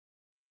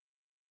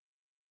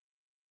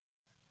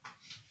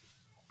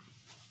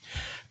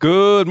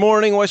Good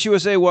morning, West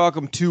USA.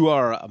 Welcome to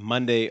our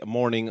Monday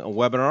morning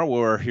webinar.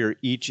 We're here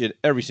each and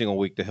every single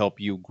week to help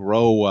you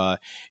grow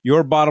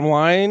your bottom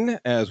line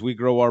as we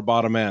grow our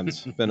bottom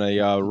ends. It's been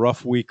a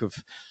rough week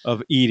of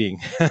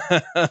eating,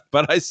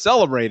 but I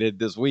celebrated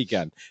this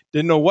weekend.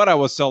 Didn't know what I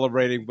was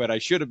celebrating, but I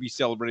should be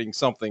celebrating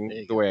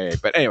something the way I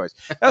ate. But anyways,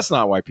 that's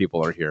not why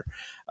people are here.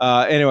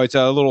 Anyways,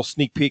 a little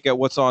sneak peek at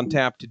what's on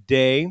tap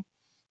today.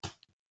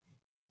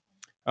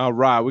 All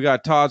right, we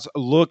got Todd's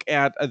look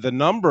at the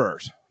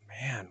numbers.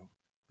 Man,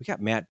 we got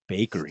Matt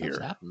Baker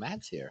here.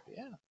 Matt's here,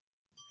 yeah.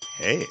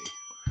 Hey.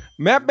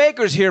 Matt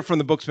Baker's here from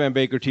the Booksman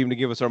Baker team to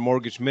give us our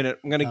Mortgage Minute.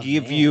 I'm going to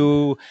give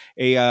you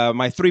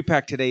my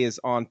 3-pack today is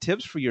on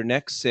tips for your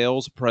next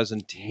sales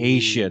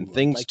presentation.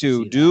 Things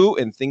to do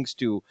and things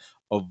to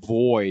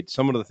avoid.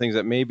 Some of the things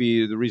that may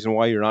be the reason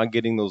why you're not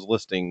getting those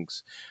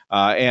listings.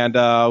 And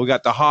we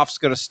got the Hoff's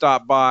going to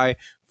stop by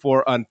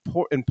for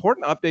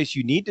important updates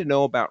you need to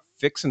know about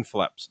fix and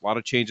flips. A lot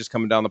of changes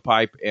coming down the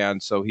pipe,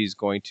 and so he's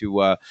going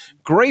to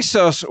grace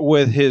us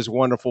with his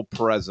wonderful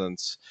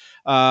presence.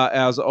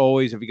 As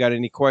always, if you got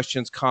any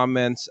questions,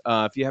 comments,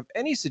 if you have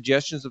any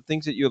suggestions of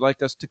things that you'd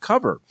like us to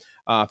cover,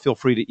 feel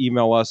free to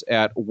email us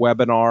at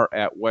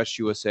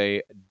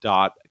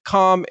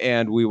webinar@westusa.com,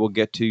 and we will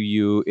get to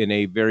you in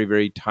a very,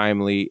 very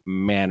timely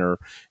manner,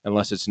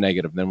 unless it's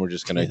negative. Then we're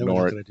just going to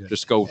ignore it.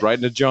 Just go right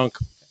in the junk.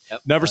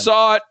 Yep. Never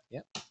saw it.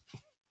 Yep.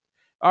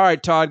 All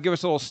right, Todd, give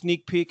us a little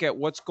sneak peek at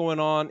what's going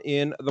on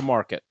in the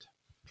market.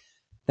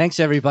 Thanks,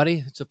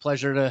 everybody. It's a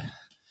pleasure to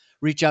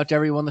reach out to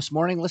everyone this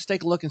morning. Let's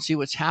take a look and see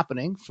what's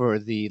happening for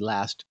the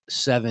last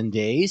 7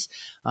 days.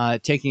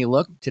 Taking a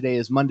look, today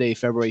is Monday,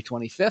 February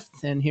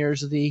 25th, and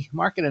here's the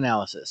market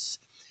analysis.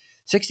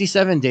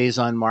 67 days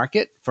on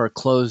market for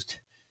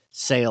closed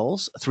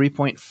sales,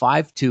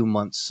 3.52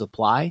 months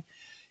supply.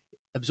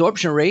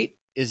 Absorption rate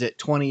is at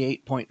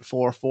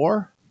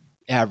 28.44.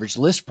 Average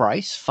list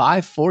price,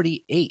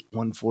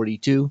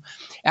 $548,142.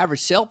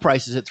 Average sale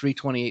price is at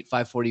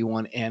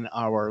 $328,541, and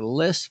our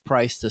list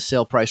price to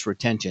sale price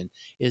retention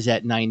is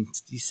at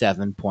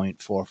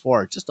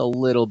 97.44, just a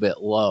little bit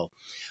low.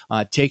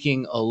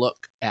 Taking a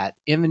look at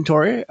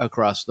inventory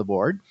across the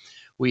board,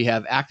 we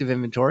have active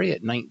inventory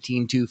at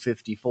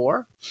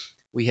 19,254.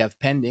 We have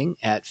pending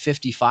at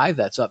 55.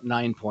 That's up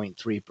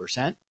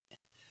 9.3%.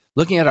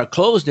 Looking at our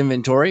closed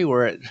inventory,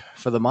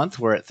 for the month,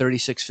 we're at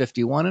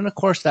 3651, and of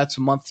course that's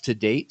month to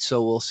date,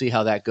 so we'll see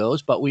how that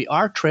goes. But we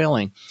are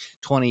trailing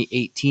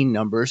 2018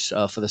 numbers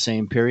for the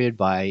same period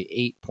by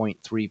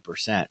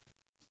 8.3%.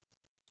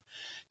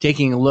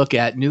 Taking a look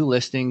at new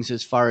listings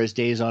as far as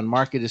days on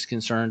market is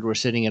concerned, we're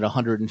sitting at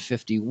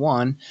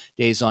 151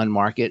 days on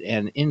market,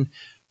 and in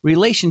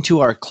relation to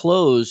our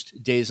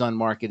closed days on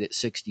market at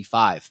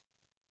 65.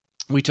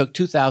 We took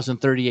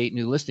 2,038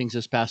 new listings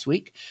this past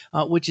week,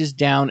 which is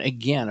down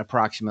again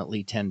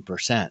approximately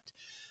 10%.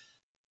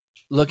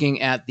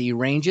 Looking at the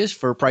ranges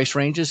for price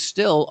ranges,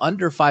 still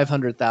under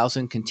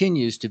 500,000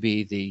 continues to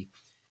be the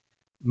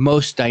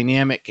most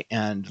dynamic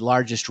and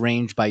largest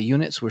range by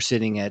units. We're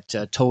sitting at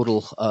a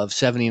total of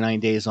 79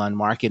 days on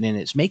market, and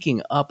it's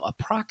making up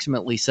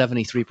approximately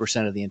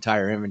 73% of the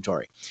entire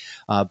inventory.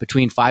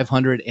 Between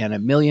 500 and a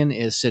million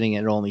is sitting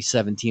at only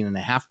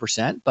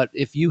 17.5%. But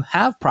if you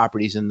have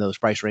properties in those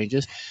price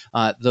ranges,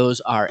 those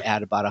are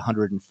at about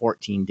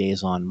 114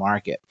 days on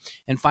market.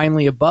 And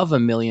finally, above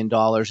 $1 million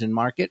in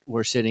market,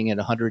 we're sitting at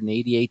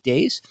 188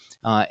 days,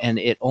 and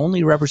it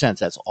only represents,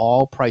 that's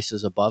all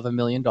prices above $1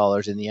 million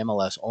in the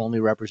MLS, only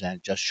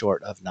represent just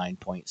short of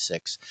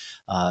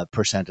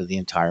 9.6% of the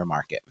entire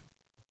market.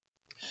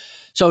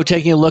 So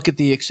taking a look at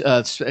the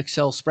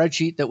Excel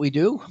spreadsheet that we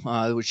do,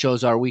 which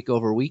shows our week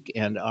over week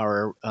and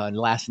our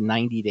last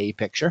 90-day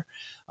picture.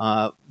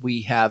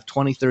 We have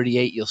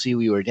 2038. You'll see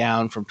we were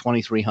down from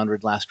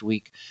 2,300 last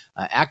week.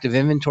 Active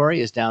inventory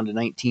is down to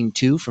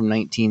 19.2 from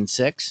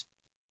 19.6.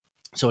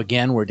 So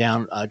again, we're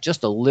down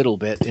just a little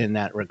bit in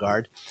that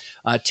regard.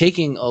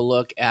 Taking a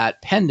look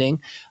at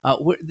pending,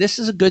 this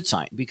is a good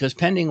sign because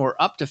pending, we're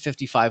up to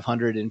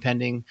 5,500 in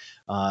pending.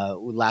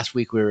 Last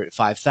week we were at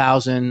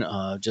 5,000.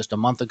 Just a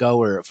month ago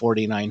we were at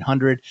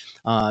 4,900.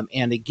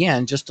 And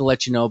again, just to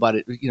let you know about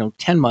it,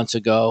 10 months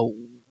ago,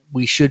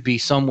 we should be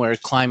somewhere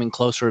climbing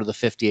closer to the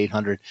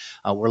 5,800.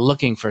 We're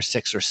looking for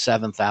 6,000 or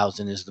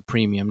 7,000 is the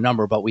premium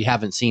number, but we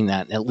haven't seen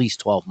that in at least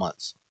 12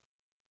 months.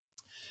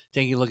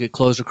 Taking a look at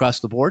close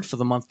across the board for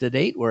the month to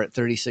date, we're at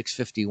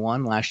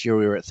 3651. Last year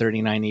we were at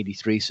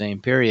 3983,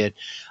 same period.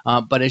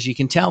 But as you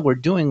can tell, we're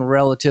doing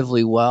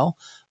relatively well.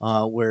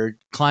 We're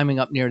climbing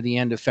up near the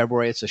end of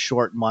February. It's a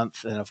short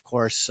month, and of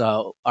course,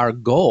 our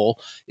goal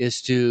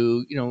is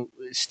to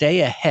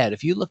stay ahead.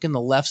 If you look in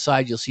the left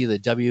side, you'll see the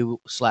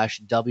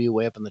W/W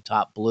way up in the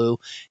top blue,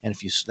 and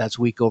that's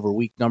week over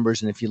week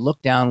numbers. And if you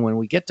look down when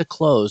we get to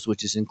close,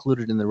 which is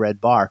included in the red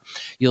bar,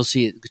 you'll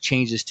see it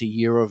changes to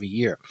year over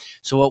year.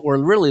 So what we're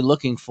really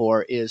looking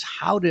for is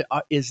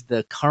is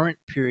the current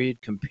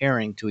period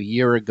comparing to a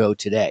year ago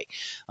today,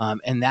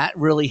 and that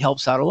really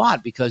helps out a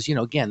lot because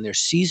again, there's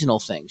seasonal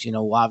things.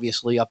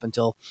 obviously up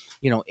until,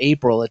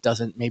 April, it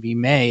doesn't, maybe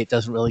May, it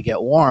doesn't really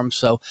get warm.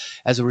 So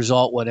as a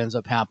result, what ends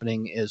up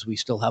happening is we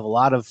still have a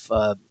lot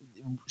of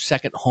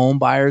second home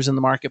buyers in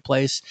the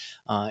marketplace,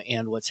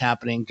 and what's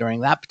happening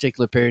during that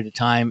particular period of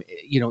time,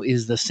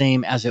 is the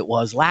same as it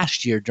was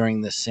last year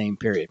during this same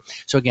period.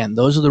 So again,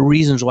 those are the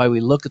reasons why we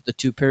look at the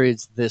two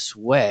periods this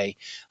way.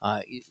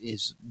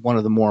 Is one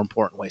of the more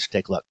important ways to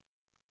take a look.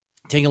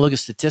 Taking a look at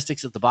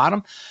statistics at the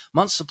bottom,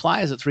 month supply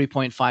is at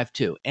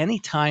 3.52.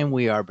 Anytime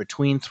we are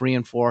between 3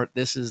 and 4,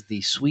 this is the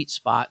sweet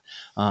spot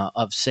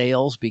of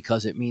sales,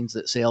 because it means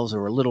that sales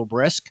are a little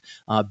brisk,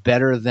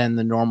 better than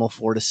the normal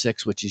 4 to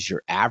 6, which is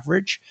your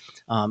average.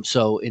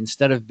 So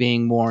instead of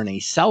being more in a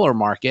seller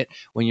market,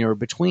 when you're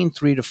between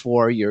 3 to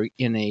 4, you're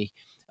in a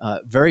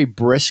very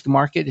brisk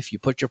market. If you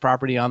put your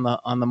property on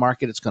the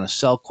market, it's going to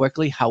sell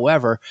quickly.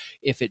 However,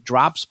 if it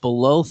drops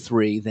below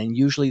 3, then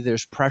usually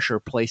there's pressure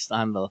placed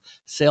on the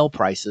sale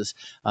prices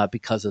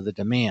because of the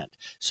demand.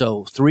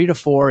 So 3 to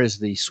 4 is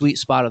the sweet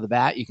spot of the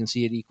bat. You can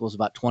see it equals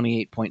about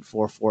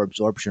 28.44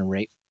 absorption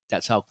rate.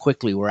 That's how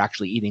quickly we're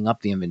actually eating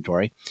up the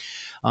inventory.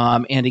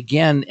 And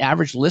again,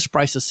 average list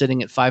price is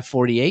sitting at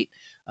 548.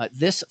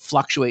 This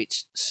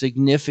fluctuates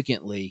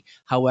significantly.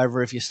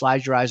 However, if you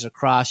slide your eyes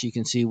across, you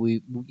can see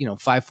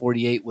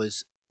 548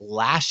 was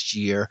last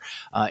year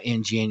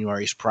in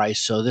January's price.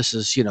 So this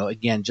is,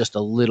 again, just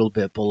a little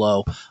bit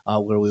below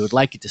where we would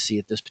like it to see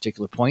at this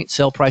particular point.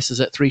 Sale price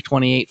is at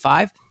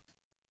 328.5.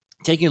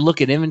 Taking a look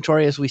at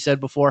inventory, as we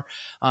said before,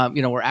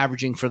 we're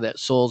averaging for that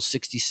sold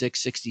 66,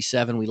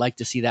 67. We like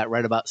to see that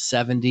right about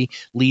 70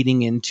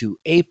 leading into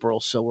April.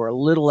 So we're a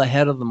little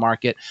ahead of the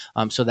market.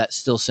 So that's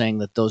still saying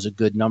that those are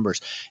good numbers.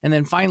 And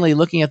then finally,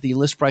 looking at the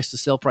list price to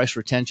sale price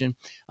retention,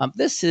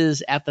 this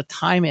is at the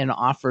time an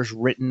offer's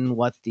written,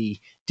 what the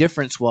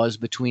difference was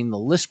between the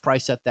list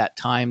price at that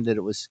time that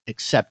it was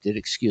accepted,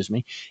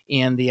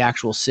 and the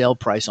actual sale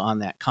price on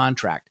that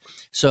contract.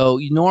 So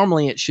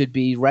normally it should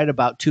be right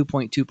about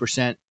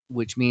 2.2%,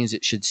 which means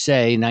it should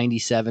say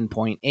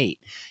 97.8.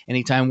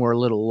 Anytime we're a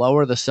little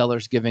lower, the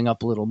seller's giving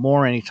up a little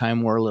more.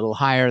 Anytime we're a little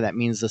higher, that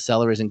means the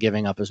seller isn't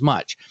giving up as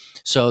much.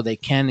 So they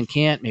can and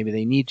can't, maybe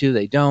they need to,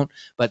 they don't.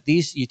 But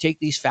you take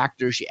these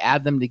factors, you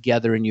add them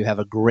together, and you have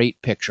a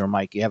great picture,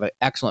 Mike. You have an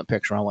excellent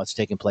picture on what's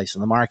taking place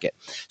in the market.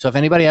 So if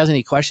anybody has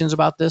any questions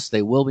about this,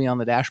 they will be on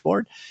the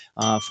dashboard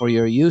for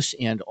your use.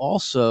 And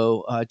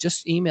also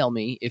just email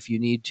me if you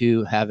need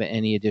to have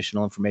any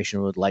additional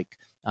information or would like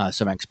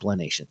some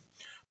explanation.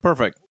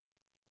 Perfect.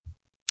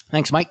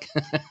 Thanks, Mike.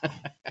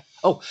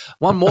 Oh,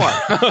 one more.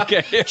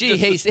 Okay. Gee,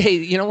 hey,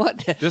 you know what?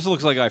 This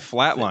looks like I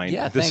flatlined.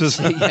 Yeah, this thanks.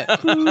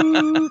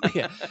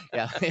 is.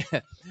 Yeah.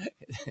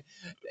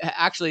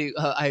 Actually,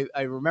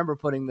 I remember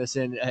putting this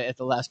in at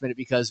the last minute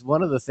because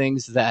one of the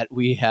things that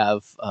we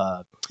have.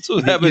 So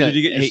what happens if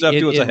you get your stuff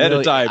to us ahead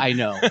of time? I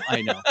know.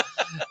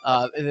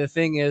 The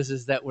thing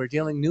is that we're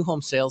dealing new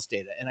home sales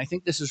data, and I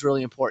think this is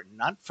really important,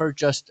 not for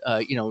just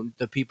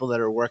the people that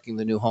are working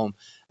the new home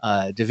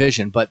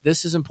division, but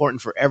this is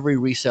important for every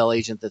resale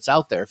agent that's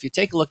out there. If you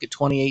take a look at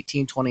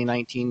 2018,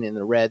 2019 in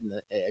the red,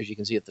 and as you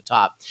can see at the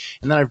top,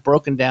 and then I've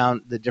broken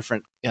down the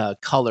different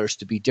colors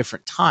to be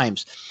different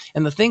times.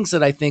 And the things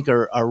that I think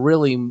are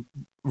really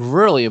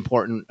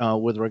important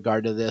with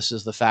regard to this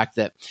is the fact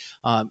that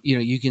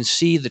you can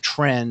see the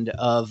trend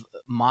of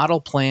model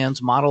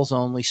plans, models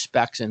only,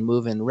 specs, and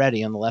move-in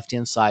ready on the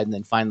left-hand side, and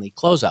then finally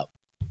closeout.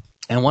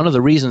 And one of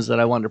the reasons that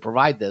I wanted to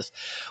provide this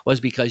was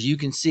because you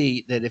can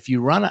see that if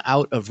you run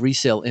out of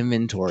resale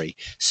inventory,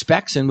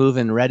 specs and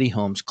move-in ready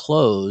homes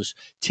close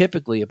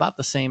typically about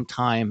the same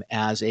time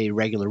as a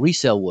regular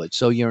resale would.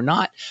 So you're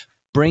not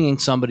bringing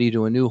somebody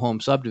to a new home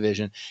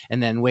subdivision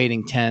and then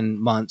waiting 10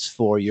 months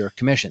for your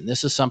commission.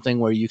 This is something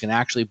where you can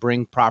actually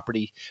bring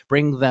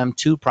them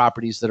to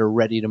properties that are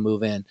ready to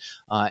move in.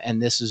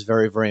 And this is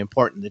very, very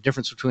important. The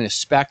difference between a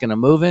spec and a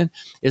move-in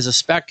is a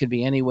spec could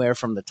be anywhere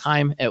from the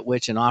time at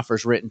which an offer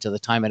is written to the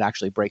time it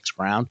actually breaks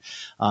ground.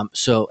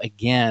 So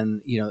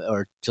again,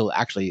 or till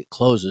actually it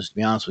closes, to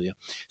be honest with you.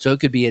 So it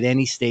could be at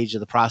any stage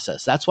of the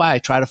process. That's why I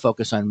try to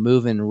focus on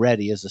move-in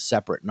ready as a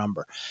separate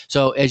number.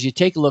 So as you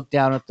take a look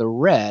down at the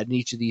red,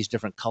 each of these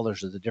different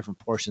colors are the different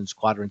portions,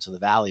 quadrants of the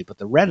valley, but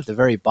the red at the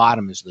very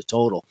bottom is the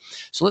total.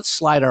 So let's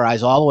slide our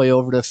eyes all the way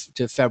over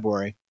to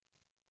February.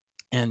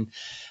 And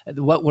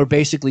what we're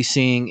basically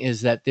seeing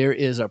is that there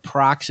is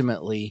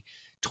approximately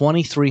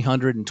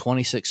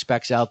 2,326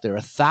 specs out there.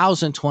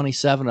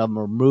 1,027 of them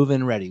are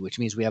move-in ready, which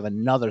means we have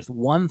another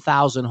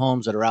 1,000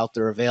 homes that are out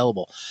there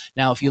available.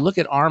 Now, if you look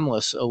at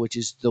Armless, which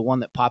is the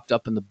one that popped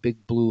up in the big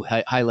blue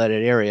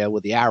highlighted area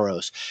with the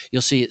arrows,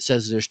 you'll see it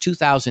says there's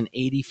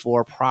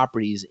 2,084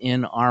 properties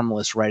in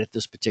Armless right at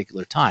this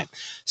particular time.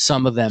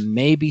 Some of them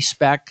may be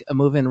spec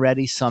move-in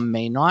ready, some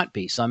may not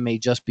be. Some may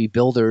just be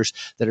builders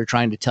that are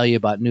trying to tell you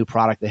about new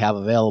product they have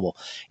available.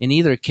 In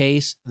either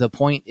case, the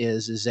point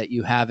is that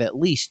you have at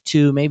least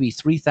maybe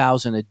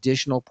 3,000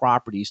 additional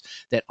properties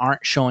that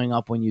aren't showing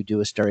up when you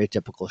do a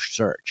stereotypical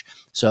search.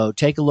 So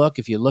take a look.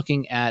 If you're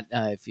looking at,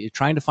 if you're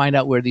trying to find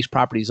out where these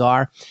properties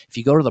are, if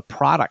you go to the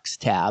products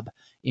tab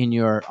in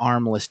your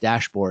armless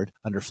dashboard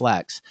under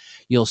Flex,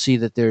 you'll see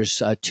that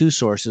there's two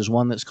sources,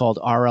 one that's called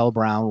RL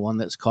Brown, one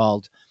that's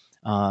called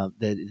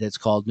that's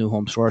called New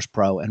Home Source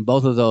Pro, and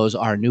both of those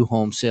are new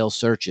home sales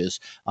searches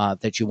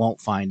that you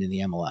won't find in the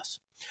MLS.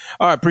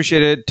 All right,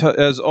 appreciate it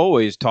as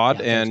always, Todd. Yeah,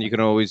 thanks, and you can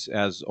always,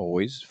 as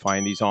always,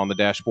 find these on the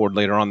dashboard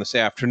later on this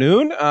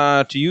afternoon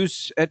to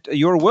use at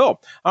your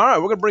will. All right,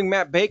 we're going to bring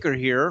Matt Baker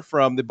here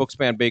from the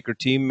Bookspan Baker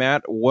team.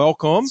 Matt,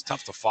 welcome. It's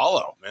tough to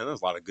follow, man.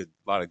 There's a lot of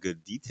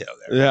good detail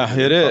there. Yeah, right?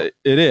 It is.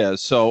 It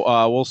is.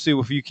 So we'll see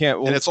if you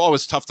can't. And it's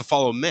always tough to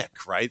follow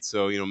Mick, right?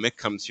 So Mick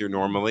comes here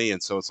normally,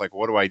 and so it's like,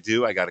 what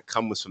do? I got to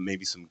come with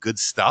maybe some good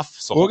stuff.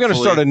 So we're going to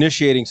start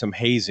initiating some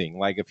hazing.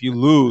 Like if you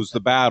lose the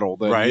battle,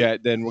 then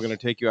right. Then we're going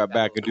to take you out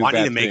back and do. I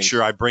need to make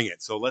sure I bring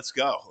it. So let's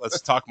go.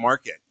 Let's talk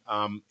market.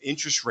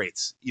 Interest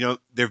rates.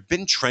 They've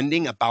been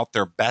trending about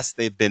their best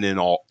they've been in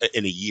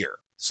a year.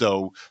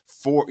 So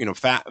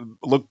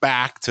look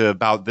back to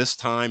about this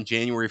time,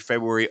 January,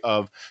 February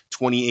of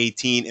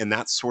 2018, and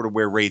that's sort of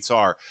where rates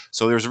are.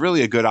 So there's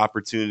really a good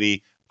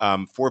opportunity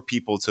for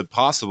people to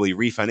possibly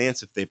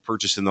refinance if they've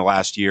purchased in the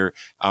last year,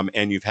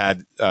 and you've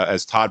had,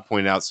 as Todd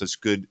pointed out,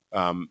 such good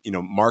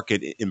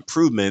market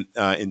improvement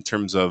in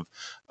terms of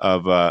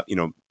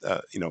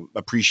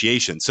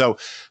appreciation. So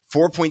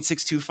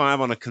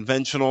 4.625 on a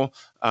conventional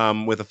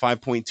with a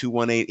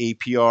 5.218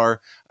 APR.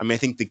 I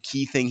think the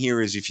key thing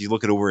here is if you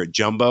look over at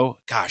jumbo,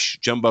 gosh,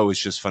 jumbo is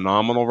just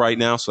phenomenal right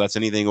now. So that's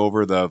anything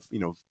over the,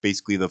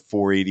 basically the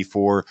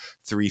 484,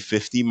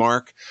 350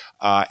 mark.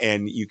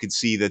 And you can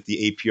see that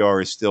the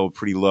APR is still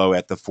pretty low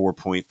at the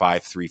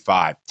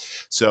 4.535.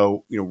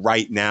 So,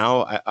 right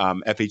now,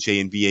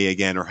 FHA and VA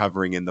again are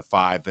hovering in the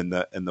 5 and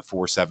the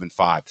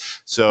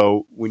 4.75.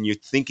 So when you're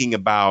thinking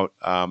about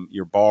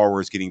your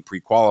borrowers getting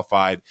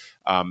pre-qualified,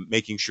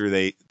 making sure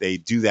they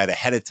do that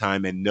ahead of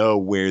time and know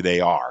where they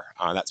are.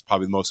 That's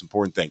probably the most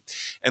important thing.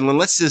 And then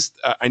let's just,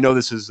 I know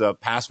this is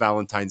past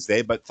Valentine's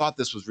Day, but thought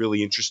this was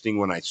really interesting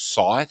when I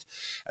saw it.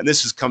 And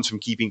this comes from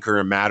Keeping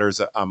Current Matters.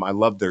 I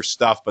love their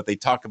stuff, but they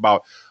talk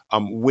about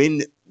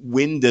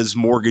when does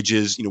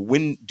mortgages,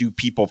 when do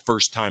people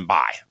first time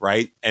buy,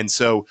 right? And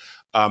so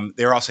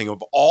they're all saying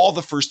of all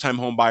the first time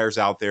home buyers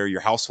out there,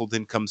 your household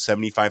income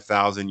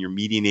 $75,000, your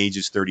median age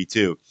is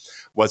 32.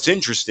 What's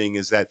interesting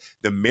is that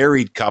the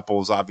married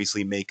couples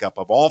obviously make up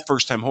of all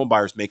first-time home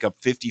buyers make up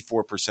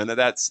 54% of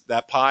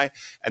that pie.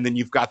 And then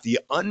you've got the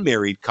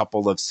unmarried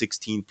couple of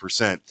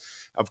 16%.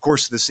 Of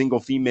course, the single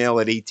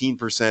female at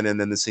 18% and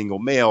then the single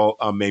male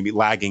maybe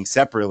lagging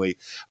separately.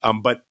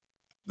 But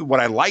what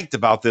I liked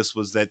about this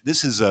was that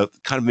this is a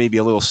kind of maybe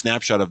a little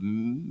snapshot of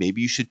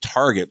maybe you should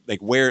target, like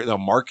where the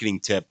marketing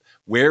tip,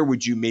 where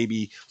would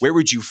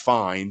you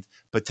find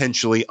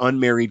potentially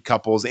unmarried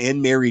couples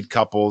and married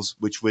couples,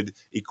 which would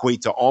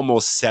equate to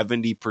almost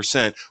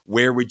 70%.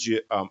 Where would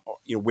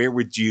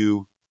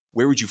you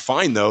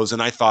find those?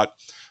 And I thought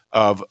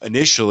of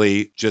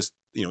initially just,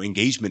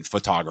 engagement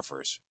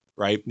photographers,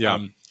 right?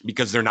 Yeah.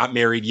 Because they're not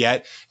married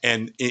yet.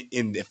 And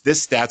if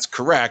this stat's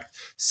correct,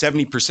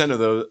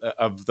 70%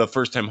 of the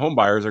first time home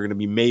buyers are going to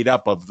be made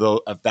up of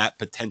that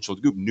potential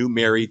group, new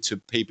married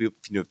to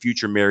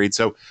future married.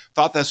 So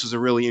thought this was a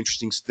really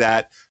interesting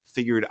stat.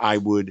 Figured I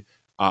would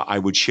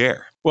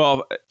share.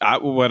 Well,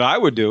 what I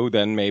would do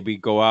then maybe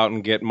go out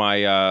and get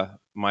my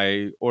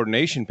my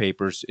ordination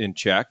papers in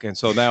check, and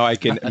so now I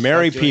can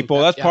marry people.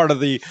 That's part of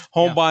the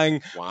home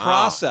buying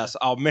process.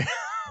 I'll marry.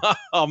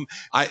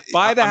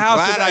 Buy the house.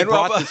 I'm glad I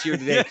brought this here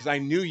today because I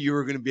knew you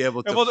were going to be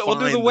able to. We'll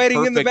do the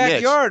wedding in the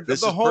backyard of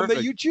the home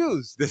that you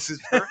choose. This is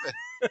perfect.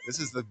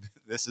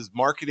 This is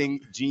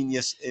marketing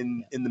genius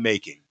in the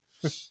making.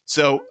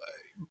 So.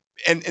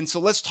 And so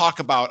let's talk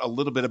about a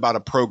little bit about a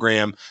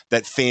program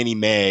that Fannie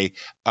Mae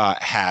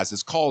has.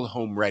 It's called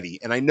Home Ready.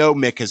 And I know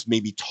Mick has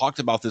maybe talked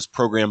about this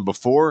program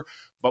before,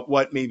 but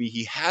what maybe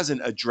he hasn't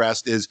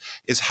addressed is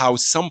how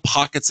some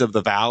pockets of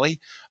the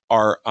Valley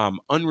are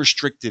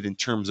unrestricted in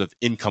terms of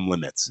income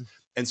limits.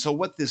 And so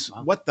what is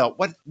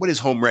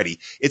Home Ready?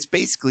 It's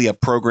basically a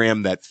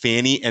program that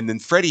Fannie and then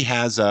Freddie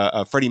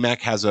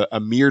Mac has a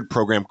mirrored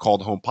program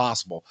called Home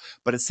Possible.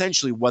 But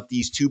essentially what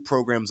these two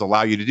programs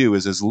allow you to do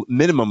is a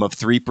minimum of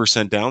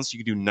 3% down. So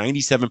you can do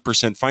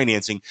 97%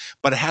 financing,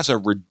 but it has a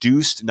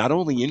reduced not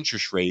only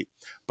interest rate,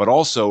 but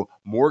also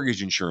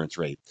mortgage insurance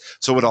rate.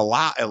 So it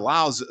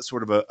allows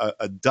sort of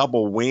a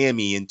double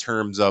whammy in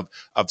terms of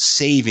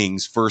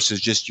savings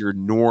versus just your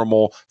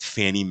normal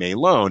Fannie Mae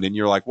loan. And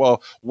you're like,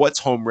 well, what's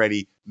Home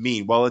Ready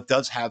mean? Well, it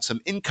does have some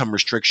income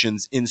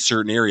restrictions in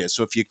certain areas.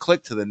 So if you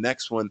click to the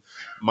next one,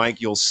 Mike,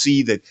 you'll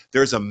see that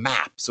there's a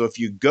map. So if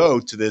you go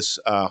to this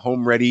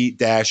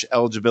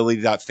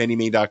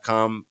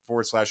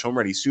homeready-eligibility.fanniemae.com/home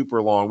ready,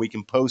 super long, we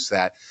can post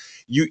that.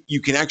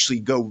 You can actually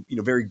go,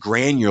 very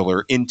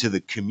granular into the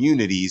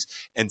communities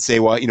and say,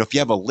 well, if you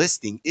have a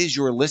listing, is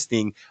your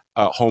listing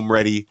Home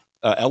Ready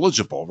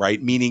eligible,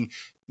 right? Meaning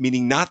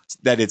not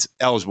that it's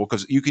eligible,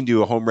 because you can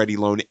do a Home Ready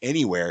loan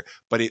anywhere,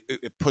 but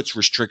it puts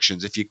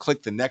restrictions. If you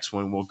click the next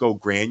one, we'll go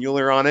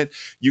granular on it.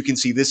 You can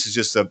see this is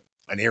just a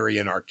an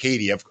area in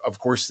Arcadia. Of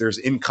course, there's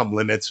income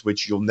limits,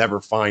 which you'll never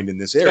find in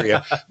this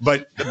area,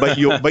 but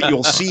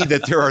you'll see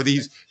that there are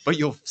these, but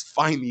you'll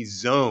find these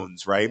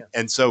zones, right? Yeah.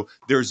 And so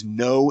there's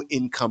no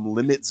income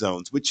limit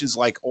zones, which is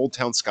like Old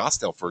Town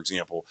Scottsdale, for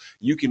example.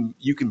 You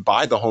can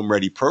buy the Home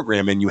Ready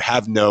program and you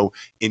have no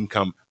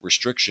income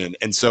restriction.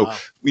 And so, wow.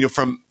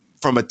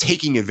 From a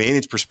taking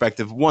advantage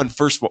perspective,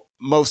 first of all,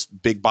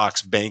 most big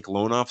box bank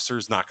loan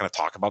officers not going to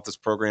talk about this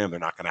program. They're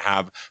not going to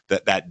have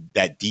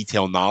that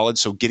detailed knowledge.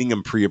 So getting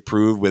them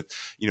pre-approved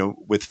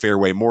with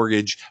Fairway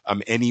Mortgage,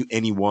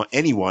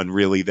 anyone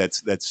really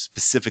that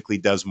specifically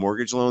does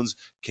mortgage loans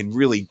can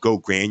really go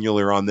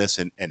granular on this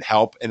and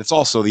help. And it's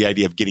also the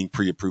idea of getting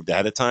pre-approved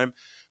ahead of time.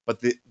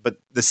 But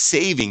the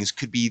savings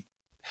could be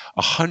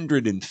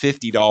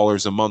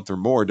 $150 a month or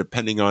more,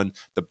 depending on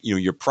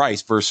your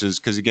price versus,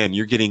 because again,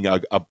 you're getting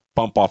a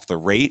bump off the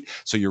rate.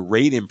 So your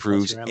rate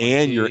improves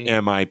and your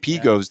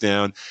MIP goes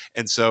down.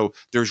 And so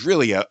there's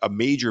really a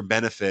major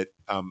benefit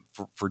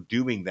for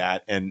doing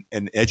that and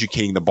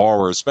educating the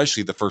borrower,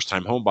 especially the first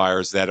time home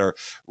buyers that are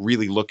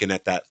really looking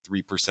at that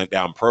 3%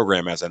 down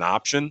program as an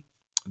option.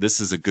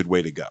 This is a good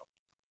way to go.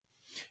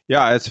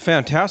 Yeah, it's a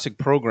fantastic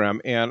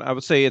program, and I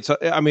would say it's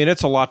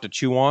a lot to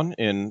chew on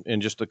in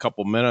just a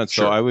couple minutes.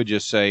 Sure. So I would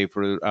just say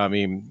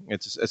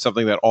it's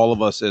something that all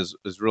of us as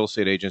real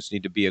estate agents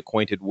need to be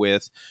acquainted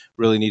with,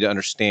 really need to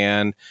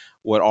understand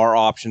what our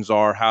options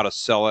are, how to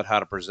sell it, how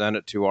to present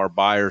it to our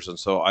buyers. And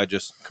so I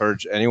just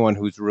encourage anyone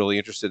who's really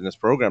interested in this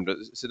program to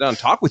sit down and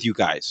talk with you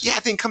guys. Yeah, I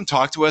think come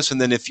talk to us. And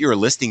then if you're a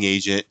listing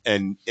agent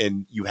and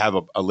you have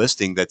a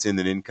listing that's in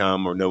an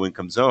income or no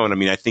income zone,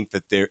 I think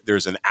that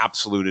there's an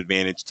absolute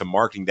advantage to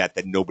marketing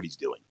that nobody's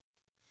doing.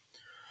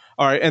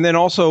 All right. And then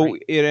also,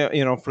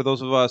 for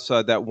those of us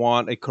that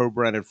want a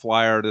co-branded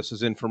flyer, this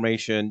is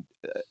information.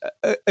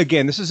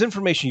 Again, this is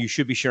information you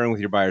should be sharing with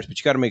your buyers, but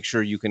you got to make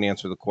sure you can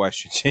answer the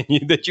questions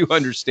and that you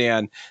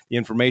understand the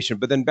information.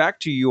 But then back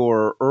to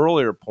your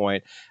earlier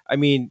point,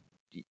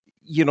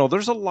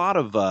 there's a lot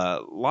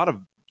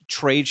of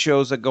trade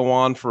shows that go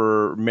on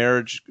for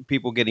marriage,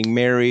 people getting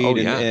married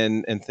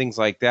and things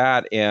like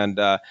that. And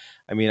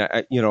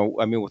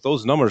with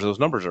those numbers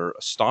are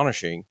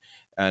astonishing.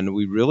 And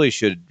we really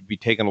should be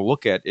taking a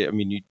look at it.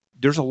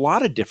 There's a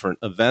lot of different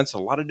events, a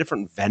lot of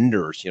different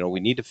vendors. We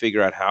need to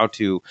figure out how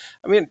to.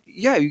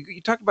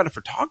 You talk about a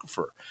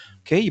photographer.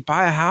 Okay, you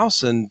buy a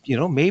house, and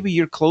maybe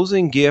your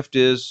closing gift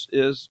is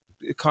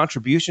a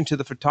contribution to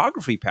the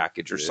photography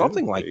package or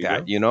something like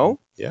that.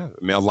 Yeah,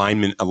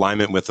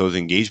 alignment with those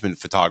engagement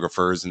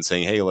photographers and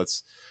saying, hey,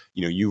 let's.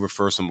 You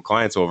refer some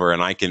clients over,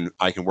 and I can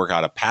work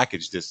out a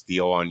package this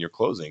deal on your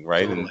closing,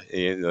 right?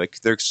 Totally. And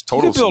there's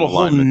total. You can build a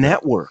whole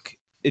network.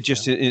 It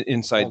just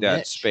inside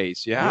that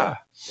space. Yeah.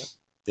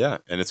 Yeah.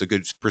 And it's a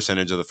good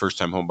percentage of the first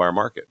time home buyer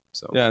market.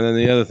 So yeah. And then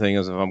the other thing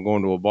is if I'm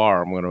going to a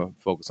bar, I'm going to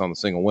focus on the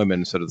single women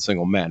instead of the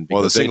single men.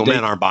 Well, the single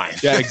men aren't buying.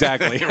 Yeah,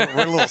 exactly.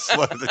 We're a little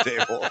slow at the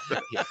table.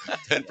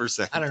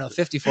 10%. I don't know.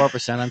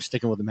 54%. I'm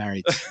sticking with the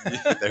married.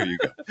 There you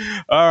go.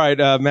 All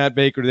right. Matt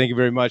Baker, thank you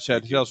very much.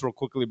 Tell us real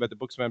quickly about the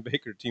Booksman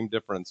Baker team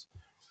difference.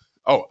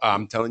 Oh,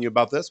 I'm telling you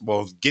about this.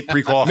 Well, get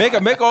pre-qualified.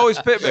 Mick always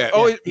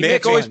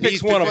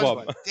picks one of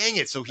them. Dang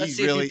it! So let's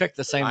see if you picked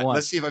the same one.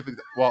 Let's see if I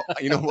picked. Well,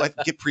 you know what?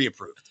 Get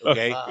pre-approved.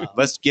 Okay,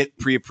 let's get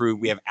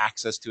pre-approved. We have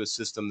access to a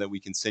system that we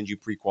can send you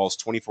pre-quals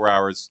 24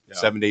 hours,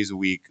 7 days a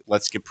week.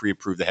 Let's get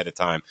pre-approved ahead of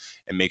time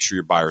and make sure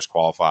your buyers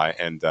qualify,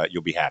 and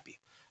you'll be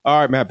happy. All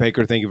right, Matt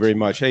Baker, thank you very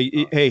much.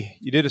 Hey,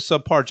 you did a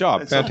subpar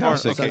job.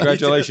 Fantastic. Okay.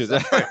 Congratulations.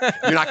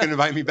 You're not going to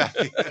invite me back.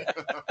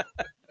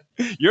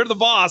 You're the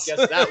boss.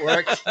 Guess that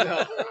works.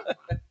 No.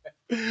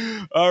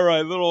 All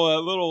right,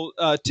 little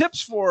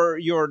tips for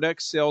your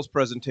next sales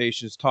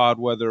presentations, Todd,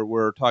 whether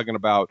we're talking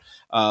about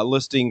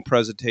listing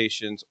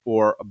presentations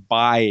or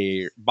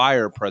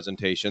buyer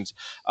presentations.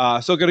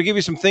 So going to give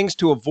you some things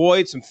to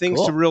avoid, some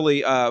things to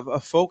really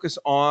focus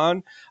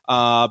on,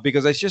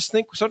 because I just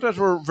think sometimes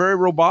we're very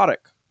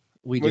robotic.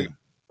 We do.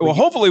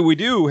 Hopefully we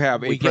do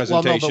have a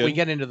presentation. But we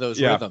get into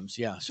those rhythms,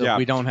 So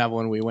we don't have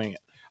one, we wing it.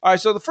 All right,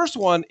 so the first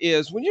one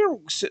is when you're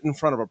sitting in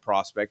front of a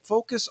prospect,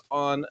 focus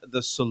on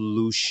the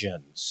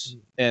solutions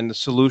and the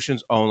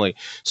solutions only.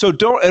 So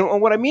and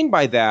what I mean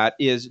by that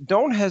is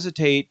don't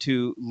hesitate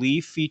to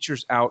leave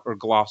features out or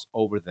gloss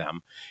over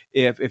them.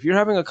 If you're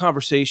having a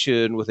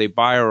conversation with a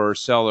buyer or a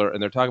seller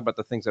and they're talking about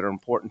the things that are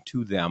important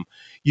to them,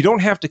 you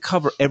don't have to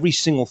cover every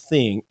single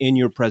thing in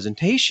your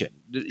presentation.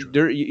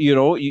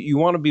 You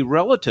want to be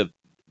relative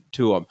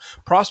to them.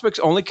 Prospects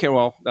only care,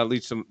 that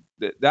leads to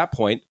that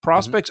point.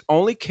 Prospects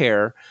only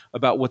care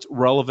about what's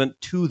relevant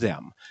to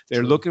them.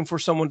 They're looking for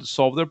someone to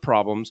solve their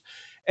problems.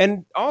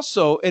 And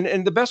also,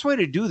 and the best way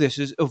to do this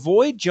is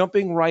avoid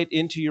jumping right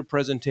into your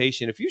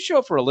presentation. If you show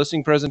up for a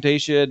listing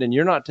presentation and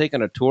you're not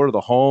taking a tour of the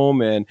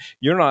home and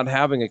you're not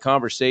having a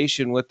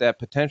conversation with that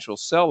potential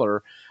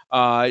seller,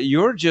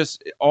 you're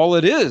just, all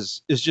it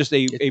is just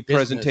a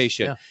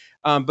presentation.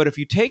 Yeah. But if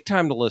you take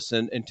time to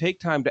listen and take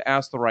time to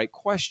ask the right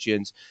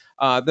questions,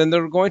 then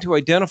they're going to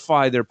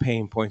identify their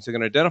pain points. They're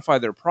going to identify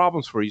their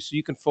problems for you, so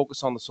you can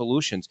focus on the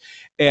solutions.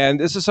 And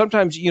this is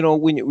sometimes,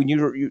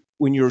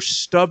 when you're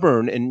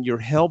stubborn and you're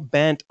hell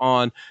bent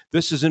on,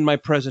 this is in my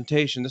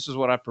presentation, this is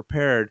what I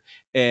prepared,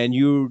 and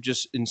you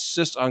just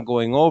insist on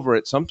going over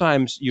it.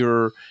 Sometimes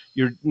you're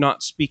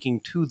not speaking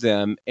to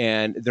them,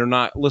 and they're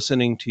not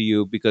listening to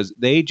you because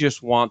they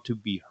just want to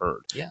be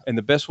heard. Yeah. And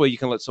the best way you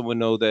can let someone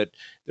know that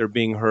they're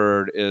being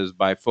heard is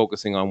by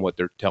focusing on what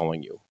they're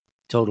telling you.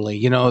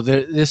 Totally.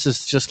 This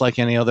is just like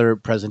any other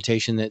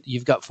presentation, that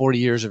you've got 40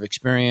 years of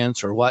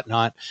experience or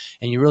whatnot,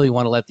 and you really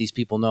want to let these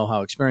people know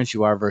how experienced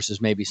you are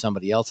versus maybe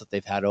somebody else that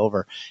they've had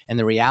over. And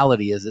the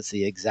reality is it's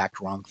the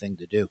exact wrong thing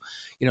to do.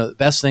 The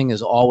best thing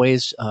is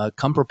always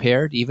come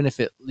prepared, even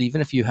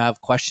if you have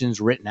questions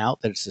written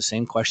out, that it's the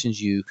same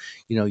questions you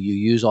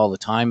use all the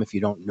time. If you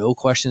don't know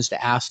questions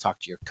to ask, talk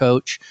to your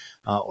coach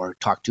or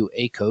talk to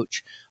a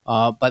coach.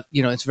 But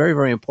it's very,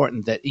 very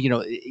important that,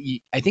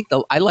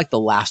 I like the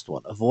last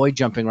one.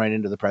 Avoid jumping right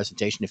into the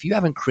presentation. If you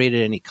haven't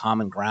created any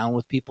common ground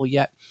with people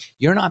yet,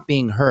 you're not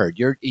being heard.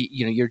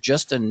 You're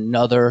just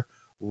another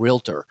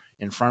realtor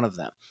in front of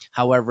them.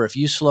 However, if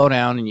you slow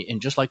down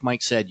and just like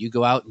Mike said, you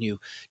go out and you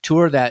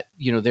tour that,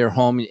 their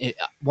home.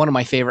 One of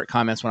my favorite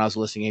comments when I was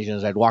a listing agent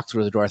is I'd walk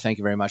through the door. Thank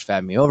you very much for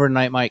having me over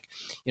tonight, Mike.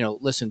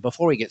 Listen,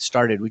 before we get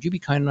started, would you be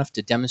kind enough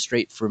to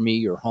demonstrate for me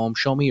your home,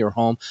 show me your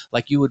home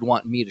like you would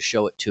want me to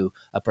show it to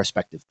a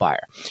prospective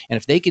buyer? And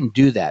if they can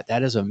do that,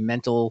 that is a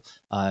mental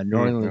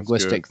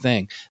neurolinguistic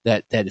thing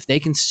that if they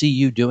can see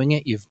you doing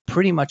it, you've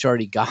pretty much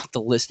already got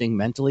the listing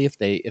mentally if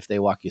they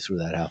walk you through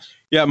that house.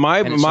 Yeah,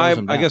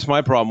 I guess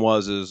my problem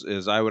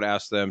is I would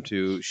ask them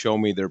to show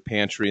me their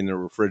pantry and their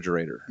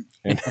refrigerator,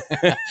 and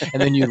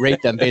then you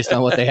rate them based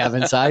on what they have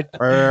inside.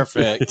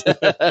 Perfect. All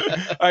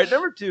right,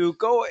 number two,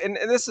 go and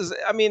this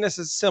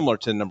is similar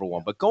to number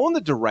one, but go in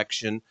the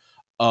direction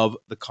of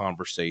the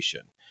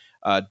conversation.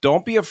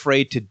 Don't be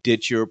afraid to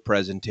ditch your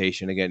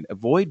presentation. Again,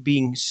 avoid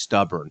being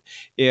stubborn.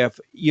 If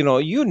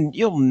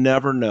you'll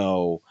never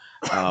know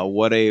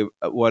what a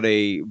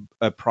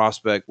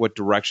prospect, what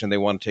direction they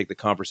want to take the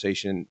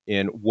conversation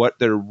in, what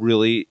they're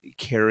really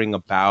caring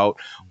about,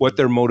 what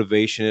their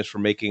motivation is for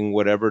making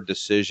whatever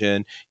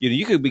decision.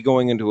 You could be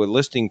going into a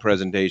listing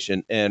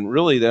presentation and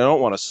really they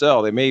don't want to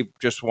sell. They may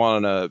just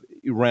want to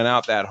rent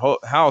out that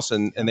house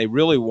and they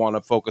really want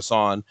to focus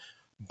on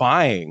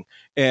buying.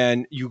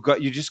 And you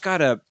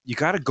gotta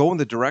go in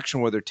the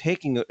direction where they're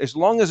taking it, as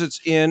long as it's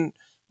in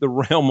the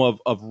realm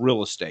of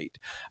real estate.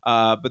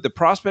 But the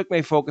prospect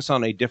may focus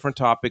on a different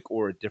topic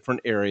or a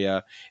different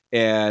area.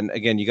 And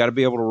again, you got to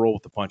be able to roll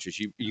with the punches.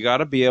 You got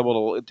to be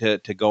able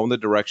to go in the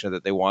direction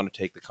that they want to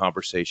take the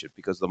conversation,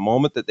 because the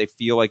moment that they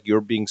feel like you're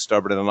being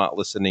stubborn and not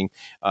listening,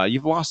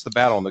 you've lost the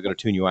battle and they're going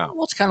to tune you out.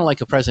 Well, it's kind of like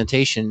a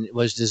presentation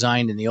was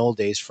designed in the old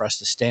days for us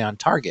to stay on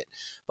target.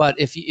 But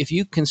if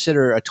you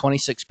consider a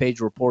 26-page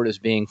report as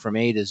being from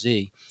A to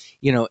Z,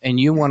 and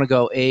you want to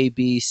go A,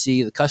 B,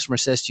 C, the customer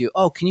says to you,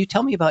 oh, can you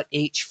tell me about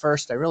H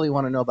first? I really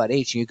want to know about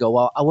H. And you go,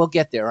 well, I will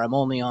get there. I'm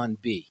only on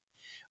B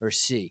or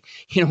C.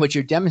 What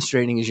you're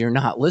demonstrating is you're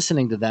not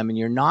listening to them, and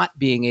you're not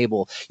being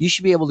able, you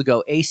should be able to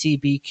go A, C,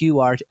 B,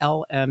 Q, R,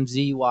 L, M,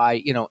 Z,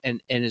 Y,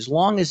 and as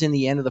long as in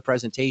the end of the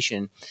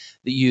presentation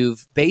that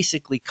you've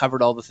basically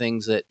covered all the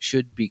things that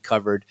should be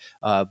covered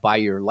by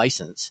your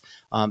license,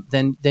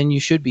 then you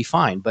should be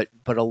fine. But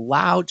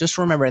just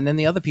remember, and then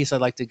the other piece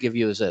I'd like to give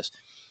you is this.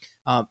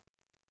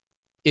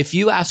 If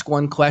you ask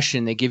one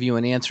question, they give you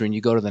an answer, and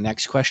you go to the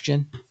next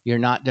question, you're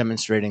not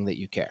demonstrating that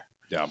you care.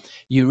 Yeah.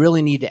 You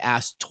really need to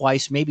ask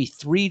twice, maybe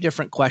three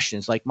different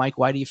questions. Like, Mike,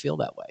 why do you feel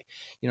that way?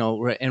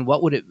 And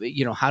what would it,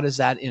 how does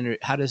that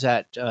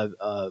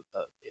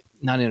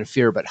not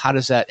interfere, but how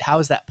is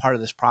that part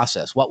of this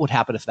process? What would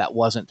happen if that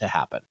wasn't to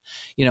happen?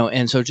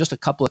 And so just a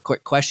couple of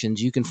quick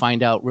questions, you can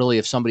find out really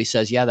if somebody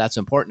says, yeah, that's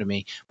important to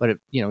me. But if,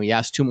 you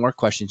ask two more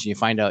questions and you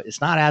find out it's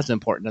not as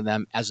important to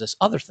them as this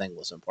other thing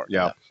was important to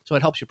them. So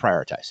it helps you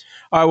prioritize.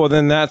 All right. Well,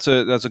 then that's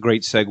a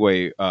great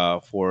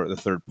segue for the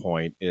third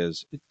point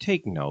is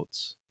take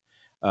notes.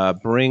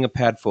 Bring a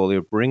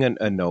padfolio, bring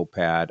a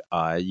notepad.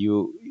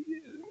 It's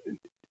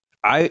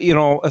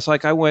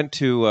like I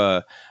went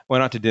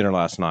out to dinner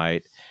last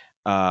night,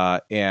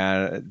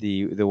 and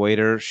the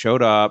waiter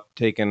showed up,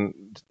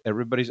 taking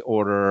everybody's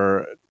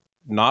order,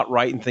 not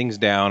writing things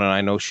down. And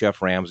I know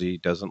Chef Ramsay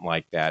doesn't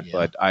like that,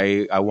 but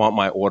I want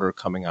my order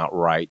coming out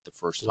right the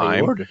first time.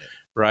 You ordered it.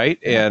 Right.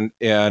 Yeah.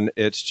 And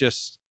it's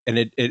just, and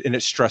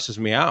it stresses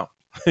me out.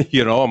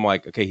 I'm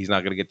like, okay, he's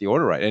not going to get the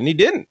order right. And he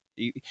didn't.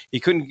 He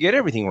couldn't get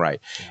everything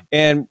right. Yeah.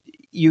 And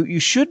you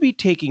should be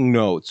taking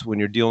notes when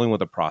you're dealing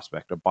with a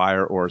prospect, a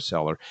buyer or a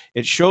seller.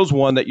 It shows,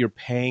 one, that you're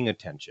paying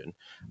attention.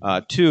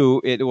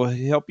 Two, it will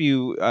help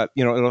you,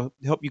 it'll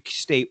help you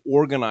stay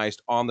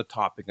organized on the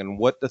topic and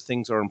what the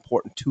things are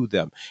important to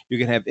them. You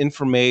can have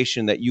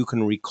information that you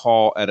can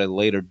recall at a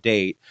later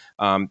date,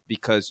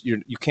 because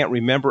you can't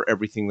remember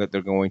everything that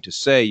they're going to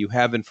say. You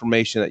have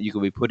information that you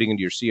can be putting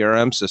into your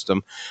CRM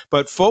system.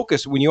 But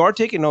focus, when you are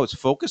taking notes,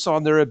 focus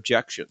on their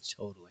objections.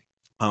 Totally.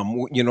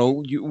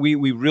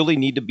 We really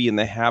need to be in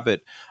the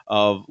habit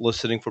of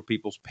listening for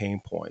people's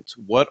pain points.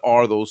 What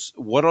are those?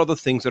 What are the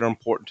things that are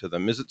important to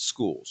them? Is it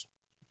schools?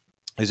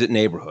 Is it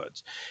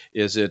neighborhoods?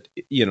 Is it,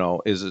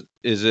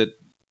 is it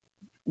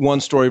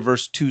one story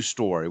versus two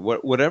story?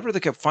 Whatever they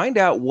can find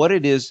out what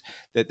it is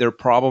that their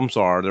problems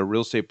are, their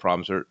real estate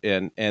problems are,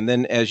 and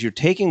then as you're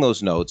taking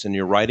those notes and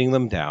you're writing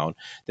them down,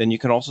 then you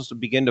can also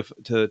begin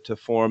to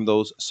form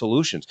those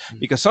solutions.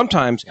 Because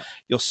sometimes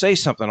you'll say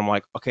something, I'm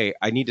like, okay,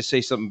 I need to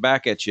say something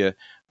back at you,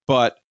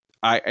 but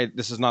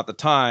this is not the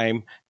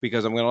time,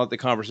 because I'm going to let the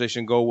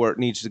conversation go where it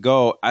needs to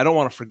go. I don't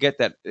want to forget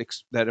that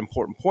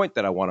important point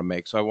that I want to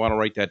make, so I want to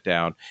write that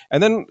down.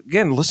 And then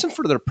again, listen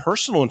for their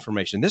personal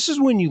information. This is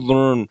when you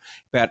learn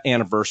about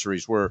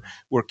anniversaries, where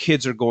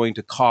kids are going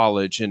to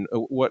college, and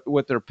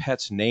what their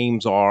pets'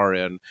 names are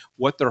and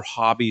what their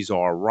hobbies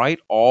are.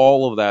 Write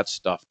all of that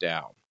stuff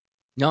down.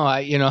 No,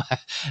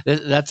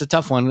 that's a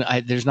tough one.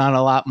 There's not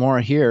a lot more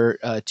here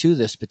to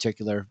this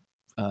particular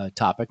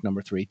topic,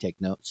 number 3, take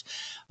notes.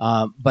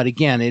 But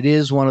again, it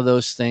is one of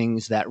those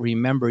things that,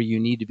 remember, you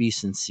need to be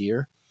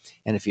sincere.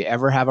 And if you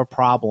ever have a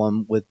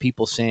problem with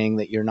people saying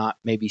that you're not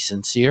maybe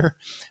sincere,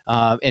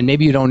 and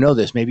maybe you don't know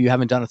this, maybe you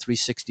haven't done a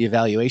 360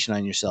 evaluation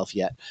on yourself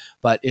yet,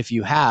 but if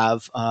you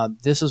have,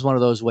 this is one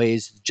of those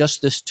ways,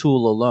 just this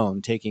tool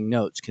alone, taking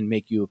notes, can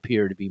make you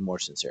appear to be more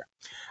sincere.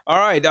 All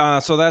right,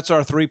 so that's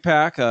our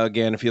 3-pack.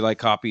 Again, if you like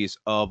copies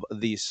of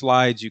these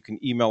slides, you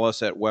can email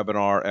us at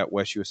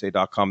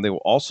webinar@westusa.com. They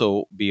will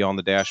also be on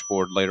the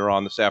dashboard later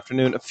on this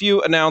afternoon. A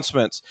few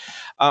announcements.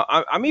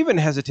 I'm even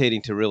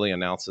hesitating to really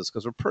announce this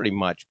because we're pretty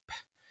much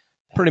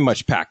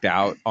packed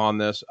out on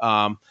this.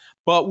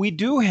 But we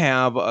do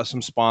have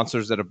some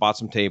sponsors that have bought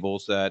some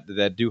tables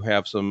that do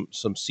have some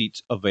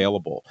seats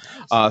available.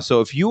 So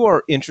if you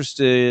are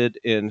interested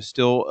in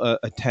still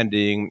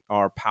attending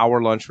our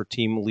power lunch for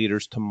team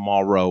leaders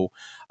tomorrow,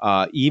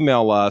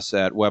 email us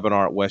at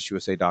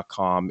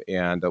webinar@westusa.com,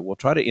 and we'll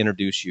try to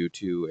introduce you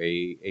to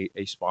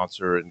a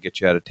sponsor and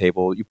get you at a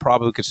table. You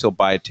probably could still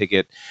buy a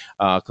ticket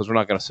because we're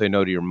not going to say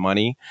no to your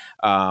money.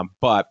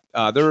 But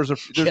there's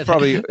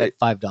probably at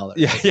 $5.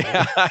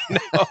 Yeah, I know.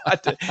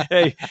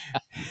 Hey,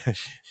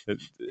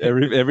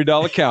 every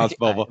dollar counts,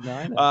 Bubba.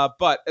 I know.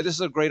 But this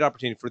is a great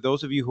opportunity for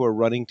those of you who are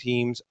running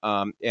teams,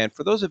 and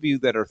for those of you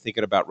that are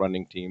thinking about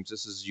running teams.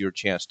 This is your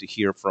chance to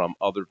hear from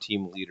other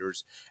team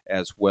leaders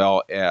as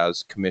well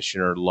as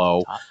Commissioner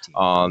Lowe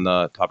on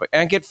the topic,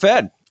 and get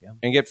fed. Yeah.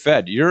 And get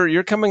fed.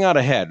 You're coming out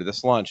ahead.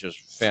 This lunch is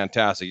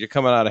fantastic. You're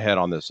coming out ahead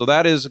on this. So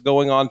that is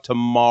going on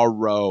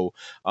tomorrow.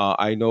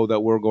 I know that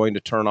we're going to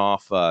turn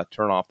off the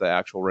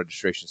actual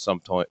registration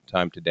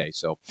sometime today.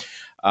 So,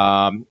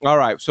 all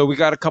right. So we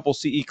got a couple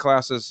CE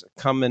classes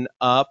coming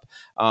up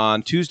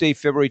on Tuesday,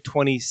 February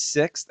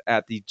 26th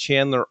at the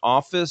Chandler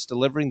office,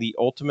 delivering the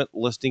ultimate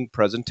listing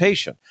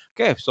presentation.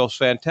 Okay, so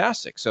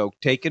fantastic. So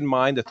take in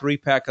mind the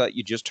 3-pack that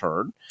you just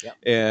heard,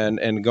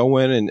 and go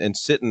in and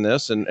sit in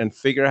this and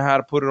figure out how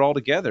to put it all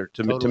together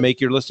to make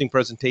your listing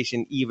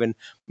presentation even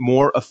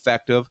more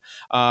effective.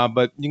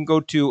 But you can go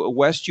to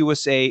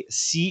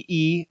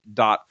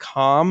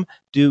westusace.com.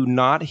 Do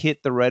not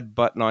hit the red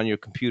button on your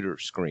computer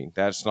screen.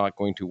 That's not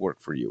going to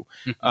work for you.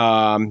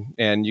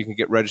 And you can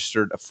get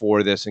registered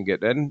for this and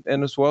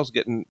as well as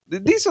getting,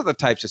 these are the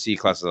types of CE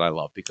classes that I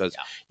love, because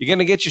you're going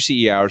to get your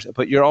CE hours,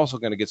 but you're also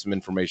going to get some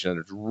information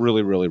that's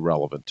really, really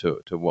relevant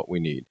to what we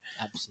need.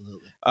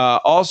 Absolutely.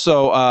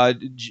 Also,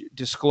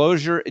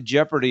 Disclosure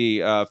Jeopardy,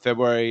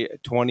 February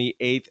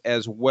 28th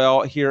as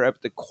well. Here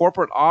at the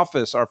corporate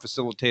office, our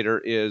facilitator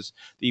is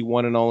the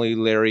one and only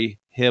Larry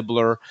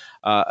Hibbler.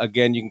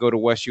 Again, you can go to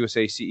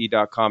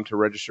westusace.com to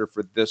register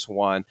for this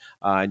one,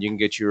 and you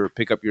can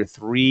pick up your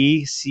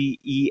 3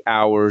 CE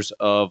hours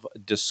of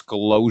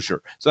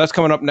disclosure. So that's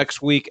coming up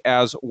next week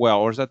as well,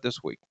 or is that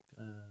this week?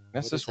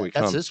 That's this week.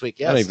 That's this week.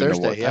 Yeah, it's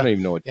Thursday. I don't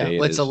even know what day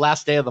it is. It's the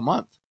last day of the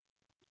month.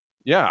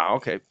 Yeah.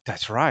 Okay,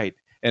 that's right.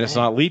 And it's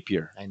not leap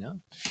year. I know.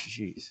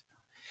 Jeez.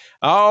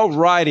 All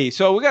righty.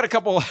 So we got a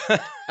couple.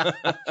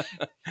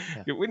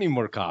 We need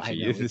more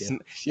coffee.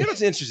 It's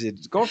interesting.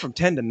 It's going from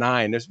 10 to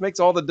 9. This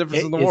makes all the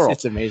difference in the world.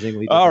 It's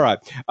amazingly different. All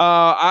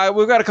right.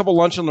 We've got a couple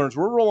lunch and learns.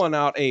 We're rolling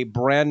out a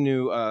brand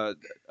new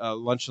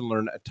lunch and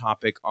learn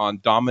topic on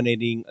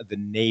dominating the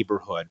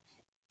neighborhood.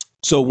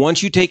 So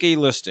once you take a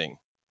listing,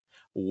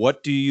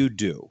 what do you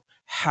do?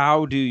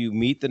 How do you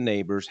meet the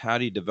neighbors? How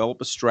do you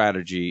develop a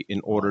strategy in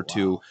order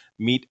to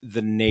meet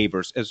the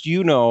neighbors? As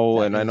you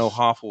know, and I know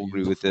Hoff will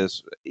agree with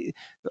this, the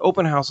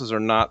open houses are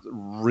not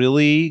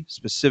really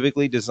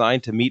specifically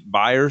designed to meet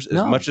buyers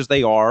as much as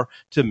they are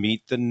to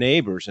meet the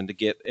neighbors and to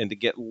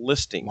get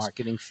listings.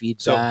 Marketing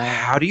feedback. So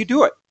how do you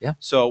do it? Yeah.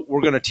 So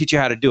we're going to teach you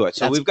how to do it.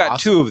 So we've got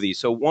 2 of these.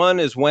 So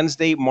one is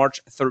Wednesday, March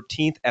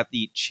 13th at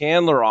the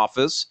Chandler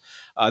office.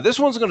 This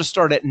one's going to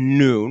start at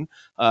noon,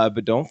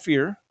 but don't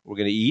fear. We're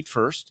going to eat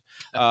first.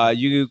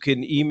 You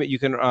can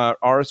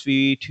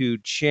RSV to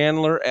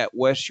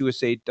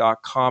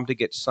Chandler@westusa.com to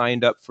get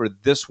signed up for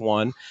this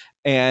one.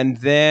 And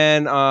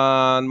then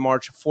on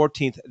March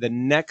 14th, the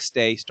next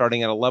day,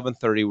 starting at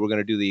 11:30, we're going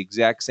to do the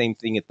exact same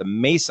thing at the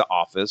Mesa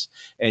office.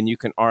 And you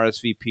can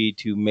RSVP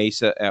to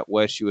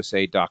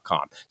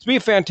mesa@westusa.com. It's going to be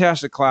a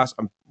fantastic class.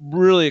 I'm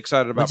really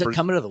excited about When's it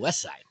coming to the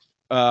west side?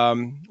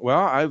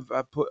 Well,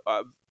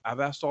 I've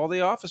asked all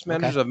the office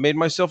managers. Okay. I've made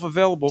myself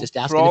available. Just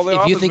ask for all the if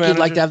office you think managers. you'd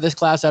like to have this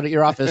class out at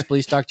your office,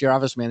 please talk to your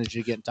office manager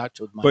to get in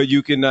touch with Mike. But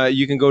you can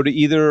go to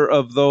either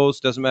of those.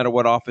 Doesn't matter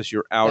what office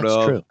you're out That's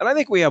of. True. And I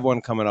think we have one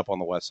coming up on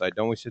the west side,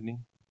 don't we, Sydney?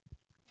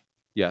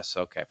 Yes.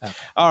 Okay.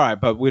 All right,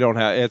 but we don't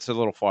have. It's a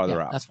little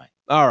farther out. That's fine.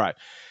 All right.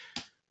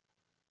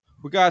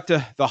 We got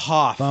the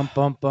Hoff. Bum,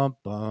 bum, bum,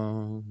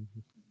 bum.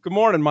 Good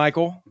morning,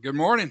 Michael. Good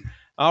morning.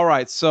 All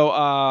right, so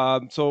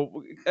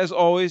as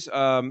always,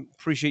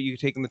 appreciate you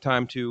taking the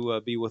time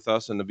to be with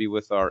us and to be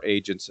with our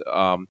agents.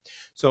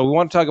 So we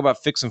want to talk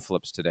about fix and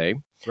flips today,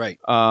 right?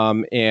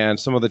 And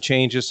some of the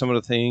changes, some of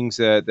the things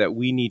that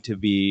we need to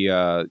be,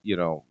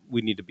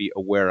 we need to be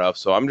aware of.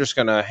 So I'm just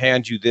going to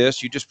hand you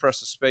this. You just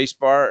press the space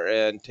bar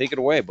and take it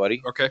away,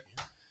 buddy. Okay.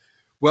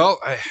 Well,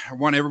 I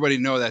want everybody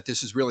to know that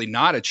this is really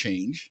not a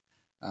change.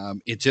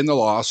 It's in the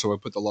law, so I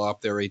put the law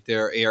up there right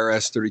there,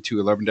 ARS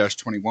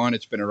 3211-21.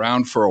 It's been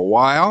around for a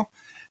while.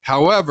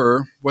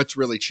 However, what's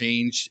really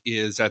changed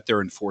is that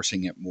they're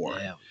enforcing it more.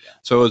 Yeah.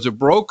 So as a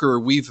broker,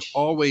 we've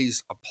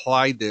always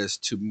applied this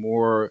to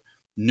more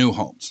new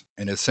homes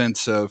in a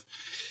sense of,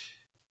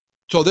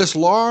 so this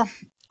law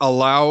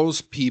allows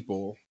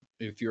people,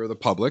 if you're the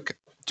public,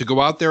 to go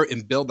out there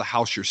and build the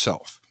house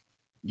yourself.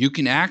 You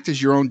can act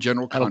as your own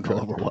general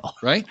contractor,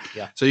 right?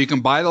 Yeah. So you can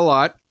buy the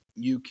lot,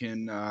 you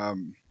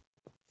can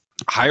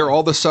hire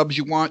all the subs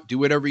you want, do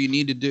whatever you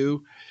need to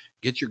do,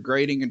 get your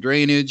grading and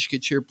drainage,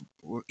 get your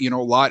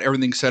lot,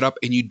 everything set up,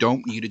 and you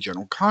don't need a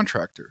general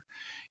contractor.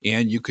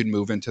 And you can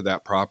move into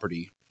that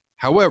property.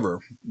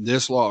 However,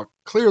 this law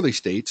clearly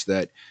states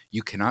that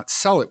you cannot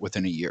sell it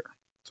within a year.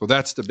 So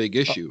that's the big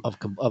issue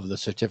of the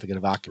certificate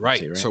of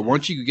occupancy, right? So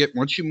once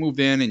you move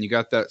in and you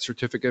got that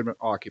certificate of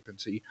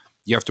occupancy,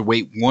 you have to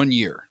wait 1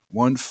 year,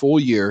 1 full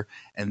year,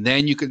 and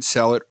then you can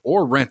sell it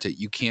or rent it.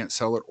 You can't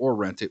sell it or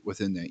rent it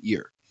within that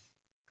year.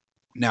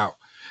 Now,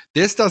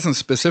 this doesn't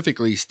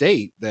specifically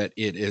state that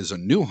it is a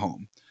new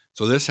home.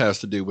 So this has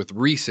to do with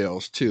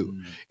resales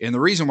too. And the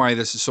reason why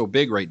this is so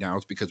big right now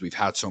is because we've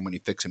had so many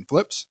fix and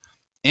flips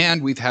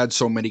and we've had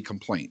so many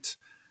complaints.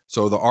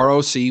 So the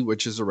ROC,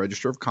 which is the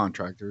Register of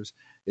Contractors,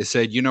 has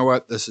said, you know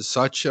what, this is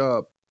such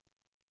a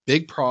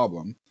big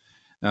problem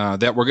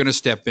that we're going to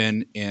step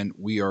in and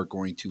we are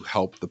going to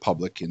help the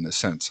public in this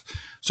sense.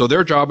 So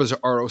their job as a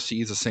ROC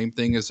is the same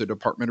thing as the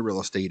Department of Real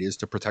Estate is,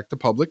 to protect the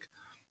public,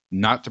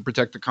 not to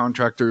protect the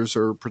contractors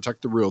or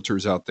protect the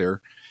realtors out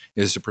there,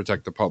 is to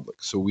protect the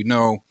public. So we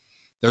know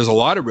there's a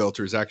lot of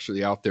realtors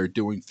actually out there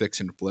doing fix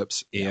and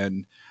flips.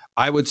 And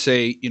I would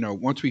say,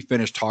 once we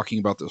finish talking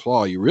about this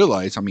law, you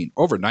realize,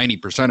 over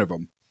 90% of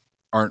them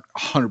aren't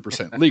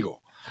 100%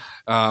 legal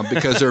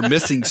because they're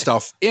missing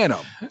stuff in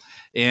them.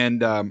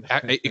 And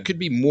it could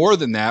be more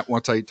than that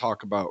once I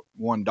talk about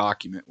one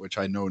document, which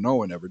I know no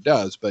one ever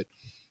does. But,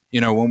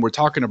 when we're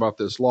talking about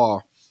this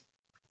law,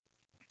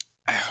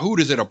 who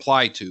does it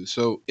apply to?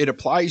 So it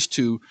applies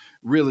to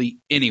really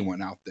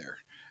anyone out there.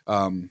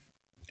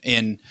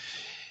 And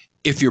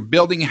if you're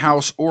building a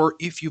house, or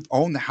if you've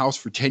owned the house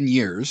for 10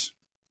 years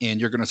and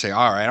you're going to say,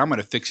 all right, I'm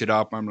going to fix it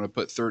up. I'm going to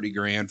put 30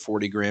 grand,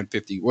 40 grand,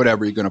 50,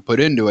 whatever you're going to put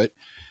into it.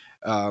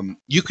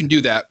 You can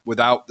do that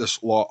without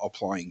this law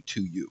applying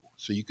to you.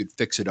 So you could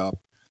fix it up,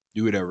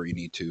 do whatever you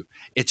need to.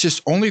 It's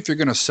just only if you're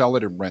going to sell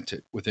it and rent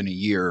it within a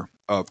year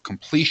of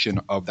completion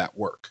of that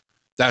work.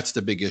 That's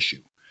the big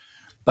issue.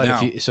 But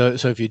now,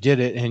 if you did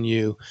it and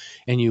you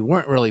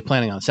weren't really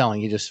planning on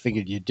selling, you just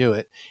figured you'd do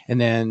it, and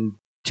then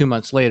 2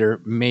 months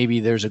later, maybe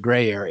there's a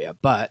gray area.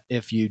 But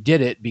if you did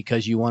it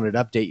because you wanted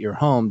to update your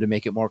home to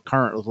make it more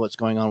current with what's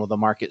going on with the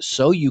market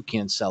so you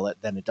can sell it,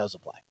 then it does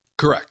apply.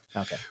 Correct.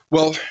 Okay.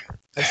 Well,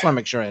 I just want to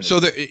make sure I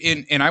understand.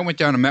 So and I went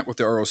down and met with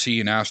the ROC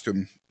and asked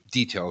him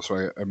details.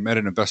 So I met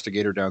an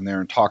investigator down there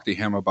and talked to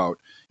him about,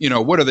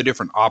 what are the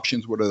different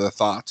options? What are the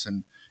thoughts?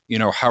 And,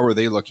 how are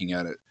they looking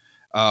at it?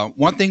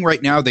 One thing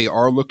right now, they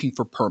are looking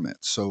for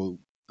permits. So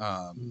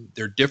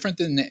they're different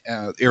than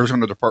the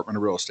Arizona Department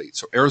of Real Estate.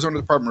 So Arizona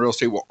Department of Real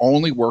Estate will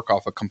only work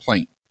off a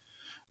complaint.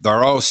 The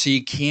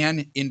ROC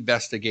can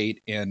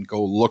investigate and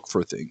go look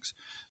for things.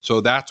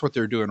 So that's what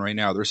they're doing right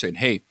now. They're saying,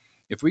 hey,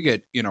 if we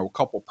get, a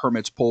couple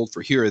permits pulled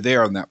for here or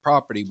there on that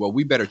property, well,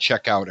 we better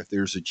check out if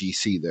there's a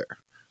GC there.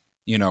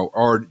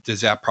 Or does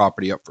that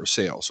property up for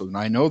sale? So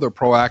I know they're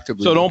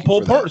proactively. So don't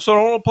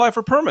don't apply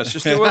for permits.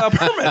 Just do it without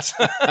permits.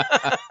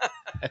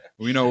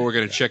 We know we're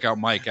going to check out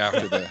Mike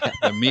after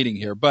the meeting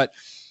here, but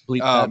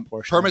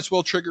permits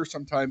will trigger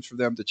sometimes for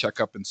them to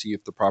check up and see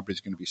if the property is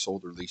going to be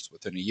sold or leased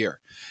within a year.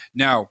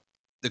 Now,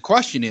 the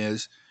question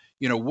is,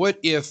 what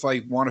if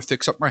I want to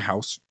fix up my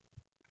house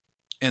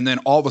and then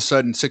all of a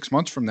sudden 6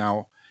 months from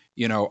now,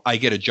 I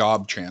get a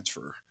job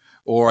transfer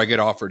or I get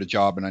offered a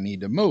job and I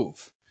need to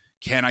move?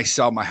 Can I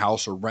sell my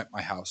house or rent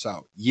my house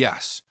out?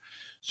 Yes.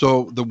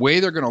 So the way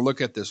they're going to look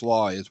at this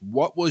law is,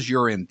 what was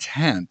your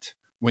intent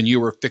when you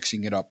were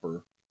fixing it up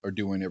or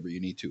doing whatever you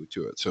need to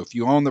it. So if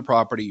you own the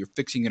property, you're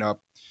fixing it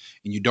up,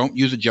 and you don't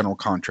use a general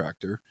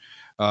contractor,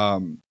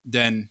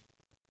 then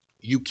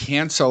you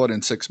can sell it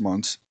in 6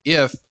 months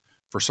if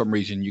for some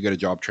reason you get a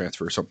job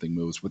transfer or something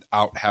moves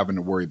without having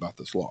to worry about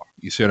this law.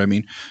 You see what I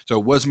mean? So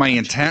was my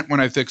intent when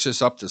I fixed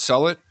this up to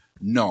sell it?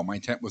 No, my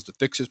intent was to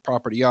fix this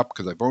property up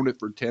because I've owned it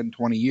for 10,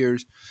 20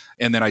 years.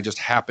 And then I just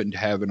happened to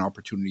have an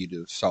opportunity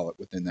to sell it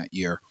within that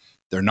year.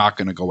 They're not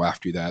going to go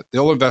after that.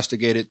 They'll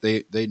investigate it.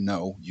 They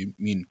know. You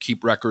mean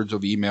keep records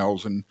of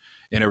emails and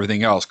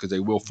everything else because they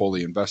will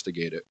fully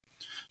investigate it.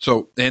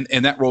 So,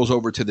 and that rolls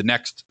over to the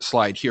next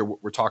slide here.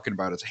 What we're talking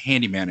about is a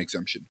handyman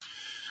exemption.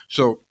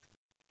 So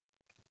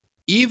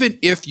even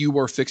if you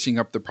were fixing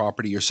up the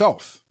property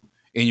yourself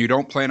and you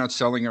don't plan on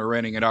selling or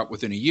renting it out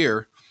within a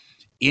year,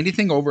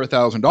 anything over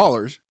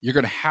 $1,000, you're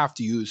going to have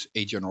to use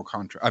a general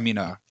contract. I mean,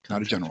 not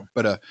a general,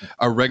 but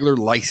a regular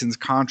licensed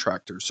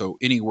contractor. So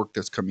any work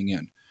that's coming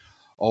in.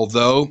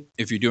 Although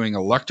if you're doing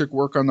electric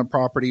work on the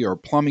property or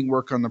plumbing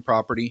work on the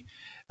property,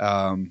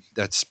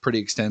 that's pretty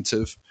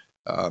extensive.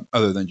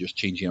 Other than just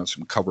changing out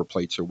some cover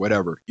plates or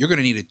whatever, you're going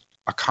to need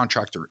a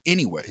contractor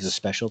anyways. It's a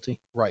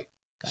specialty. Right.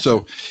 Gotcha.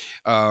 So,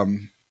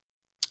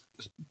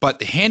 but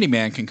the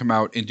handyman can come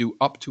out and do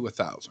up to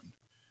 $1,000.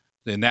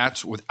 Then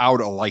that's without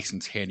a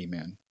licensed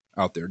handyman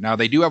out there. Now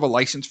they do have a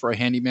license for a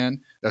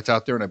handyman that's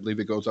out there, and I believe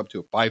it goes up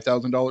to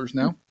 $5,000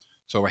 now.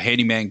 So a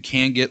handyman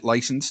can get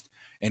licensed,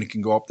 and it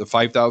can go up to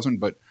 $5,000.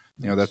 But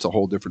that's a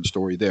whole different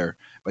story there.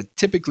 But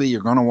typically,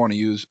 you're going to want to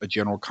use a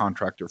general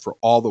contractor for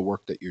all the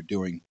work that you're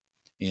doing,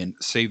 and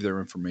save their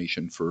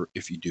information for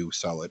if you do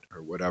sell it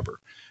or whatever.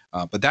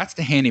 But that's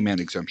the handyman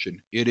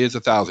exemption. It is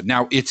 $1,000.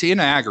 Now it's in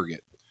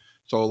aggregate.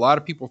 So a lot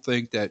of people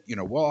think that,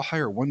 well, I'll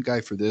hire one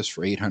guy for this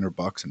for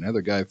 $800,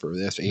 another guy for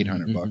this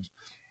 $800.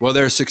 Well,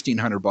 there's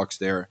 $1,600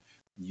 there.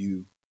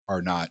 You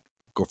are not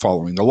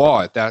following the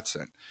law at that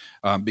sense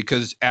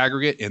because it's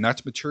aggregate, and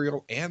that's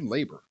material and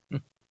labor.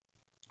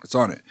 It's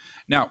on it.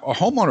 Now, a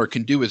homeowner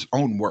can do his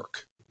own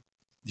work.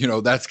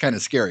 That's kind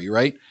of scary,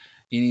 right?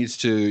 He needs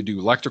to do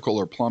electrical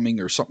or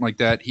plumbing or something like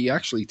that. He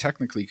actually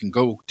technically can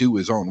go do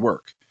his own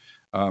work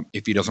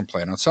if he doesn't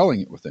plan on selling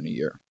it within a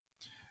year.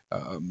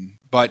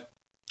 But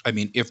I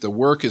mean, if the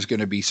work is going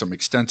to be some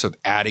extensive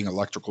adding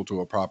electrical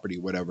to a property,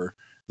 whatever,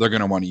 they're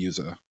going to want to use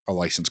a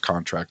licensed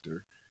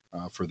contractor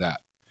for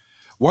that.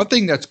 One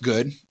thing that's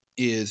good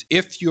is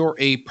if you're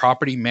a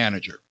property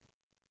manager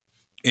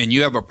and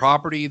you have a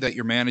property that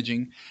you're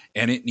managing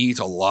and it needs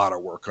a lot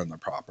of work on the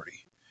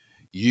property,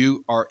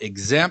 you are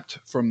exempt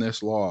from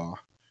this law,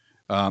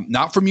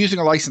 not from using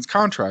a licensed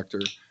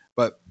contractor,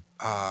 but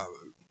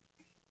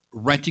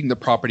renting the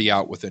property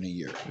out within a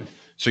year.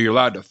 So you're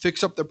allowed to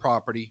fix up the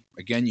property.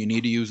 Again, you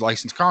need to use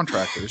licensed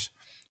contractors,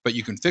 but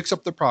you can fix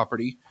up the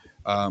property,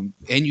 and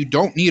you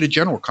don't need a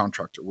general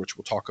contractor, which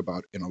we'll talk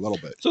about in a little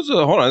bit. So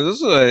hold on.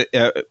 This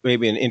is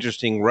maybe an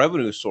interesting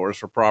revenue source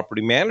for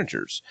property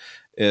managers.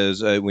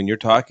 Is when you're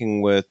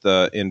talking with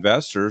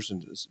investors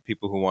and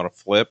people who want to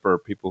flip or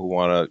people who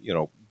want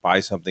to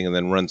buy something and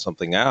then run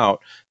something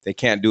out, they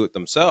can't do it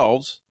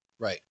themselves.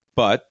 Right.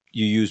 But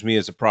you use me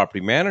as a property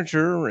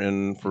manager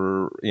and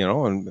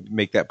and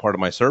make that part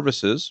of my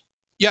services.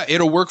 Yeah,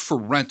 it'll work for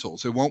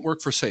rentals. It won't work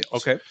for sales.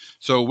 Okay.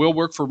 So we'll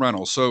work for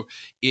rentals. So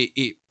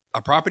a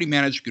property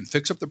manager can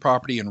fix up the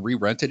property and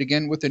re-rent it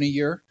again within a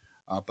year,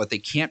 but they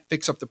can't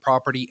fix up the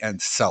property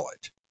and sell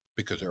it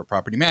because they're a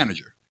property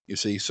manager. You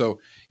see, so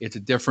it's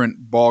a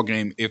different ball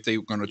game if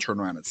they're going to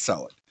turn around and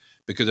sell it.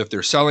 Because if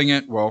they're selling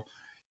it, well,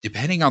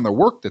 depending on the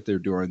work that they're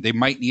doing, they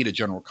might need a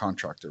general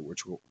contractor,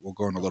 which we'll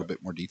go in a little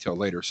bit more detail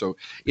later. So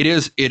it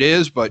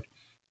is, but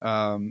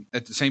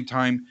at the same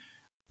time,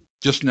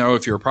 just know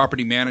if you're a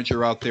property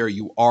manager out there,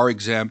 you are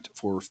exempt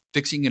for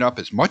fixing it up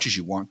as much as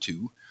you want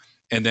to,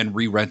 and then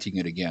re-renting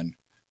it again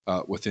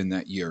within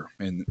that year.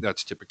 And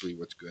that's typically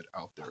what's good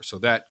out there. So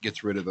that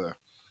gets rid of the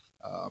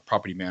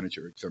property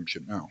manager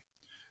exemption now.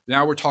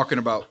 Now we're talking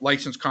about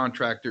licensed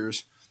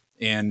contractors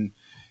and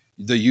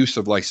the use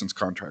of licensed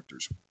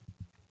contractors.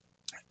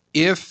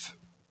 If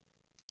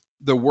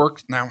the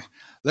work, now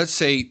let's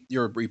say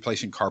you're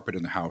replacing carpet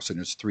in the house and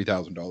it's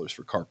 $3,000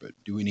 for carpet.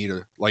 Do we need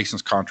a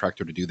licensed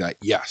contractor to do that?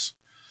 Yes.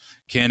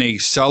 Can a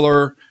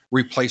seller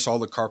replace all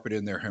the carpet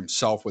in there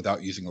himself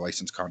without using a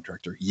licensed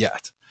contractor?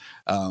 Yet.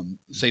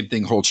 Same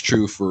thing holds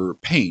true for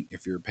paint.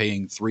 If you're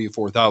paying $3,000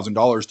 or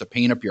 $4,000 to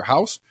paint up your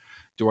house,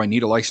 do I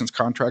need a licensed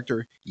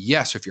contractor?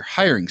 Yes, if you're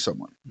hiring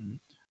someone. Mm-hmm.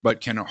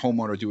 But can a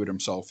homeowner do it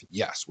himself?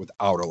 Yes,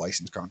 without a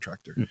licensed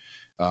contractor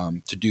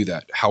to do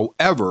that.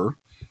 However,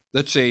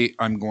 let's say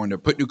I'm going to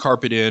put new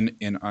carpet in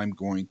and I'm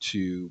going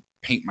to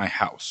paint my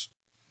house,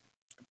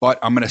 but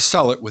I'm going to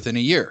sell it within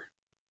a year.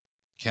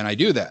 Can I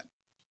do that?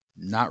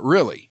 Not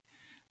really,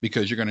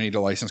 because you're going to need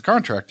a licensed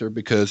contractor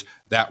because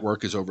that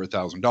work is over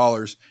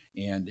 $1,000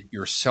 and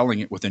you're selling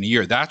it within a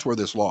year. That's where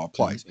this law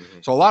applies. Mm-hmm.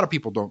 So a lot of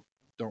people don't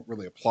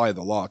really apply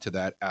the law to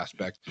that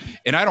aspect.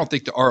 And I don't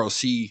think the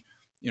ROC,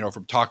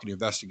 from talking to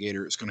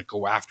investigator, is going to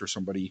go after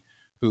somebody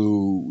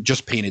who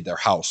just painted their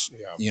house,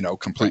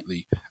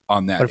 completely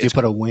on that. But if you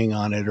put a wing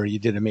on it or you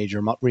did a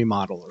major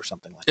remodel or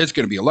something like that. It's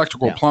going to be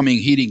electrical, plumbing,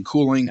 heating,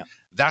 cooling. Yeah.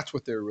 That's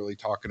what they're really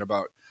talking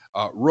about.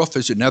 Roof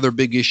is another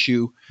big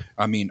issue.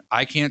 I mean,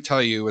 I can't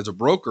tell you as a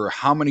broker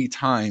how many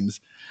times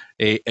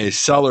a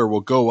seller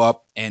will go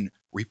up and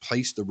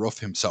replace the roof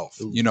himself,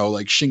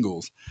 like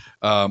shingles,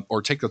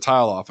 or take the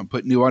tile off and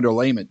put new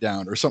underlayment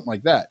down or something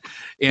like that.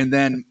 And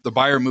then the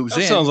buyer moves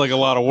in. Sounds like a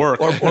lot of work.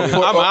 I'm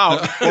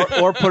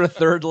out. Or put a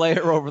third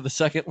layer over the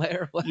second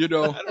layer. I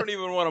don't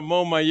even want to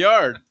mow my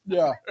yard.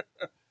 Yeah.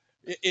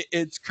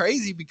 It's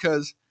crazy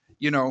because,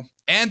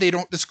 and they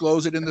don't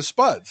disclose it in the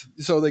spuds.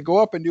 So they go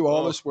up and do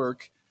all this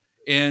work.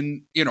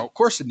 And, of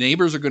course, the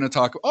neighbors are going to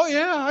talk. Oh,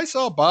 yeah, I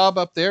saw Bob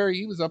up there.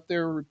 He was up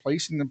there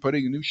replacing and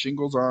putting new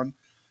shingles on.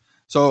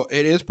 So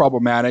it is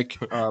problematic.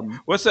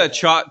 What's that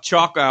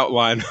chalk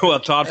outline? Well,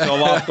 Todd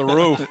fell off the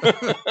roof.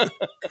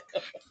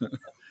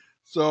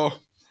 So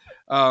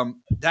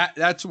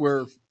that's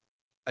where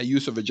a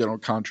use of a general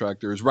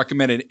contractor is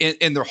recommended.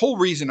 And the whole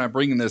reason I'm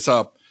bringing this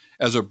up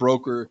as a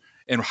broker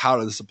and how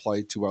does this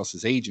apply to us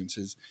as agents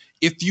is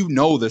if you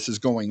know this is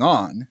going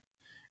on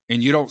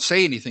and you don't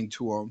say anything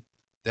to them,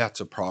 that's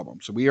a problem.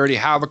 So we already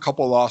have a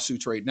couple of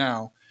lawsuits right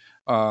now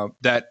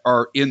that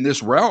are in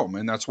this realm.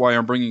 And that's why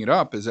I'm bringing it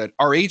up is that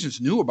our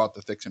agents knew about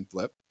the fix and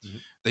flip. Mm-hmm.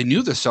 They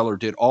knew the seller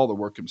did all the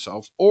work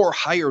himself or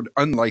hired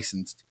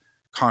unlicensed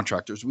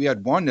contractors. We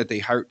had one that they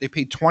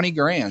paid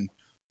 $20,000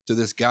 to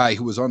this guy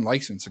who was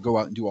unlicensed to go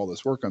out and do all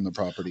this work on the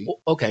property.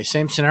 Okay.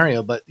 Same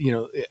scenario, but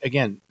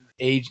again,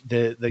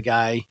 the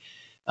guy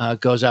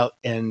goes out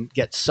and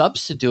gets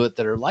subs to do it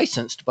that are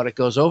licensed, but it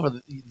goes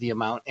over the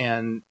amount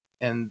and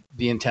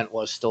the intent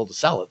was still to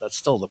sell it. That's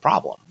still the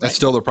problem. Right? That's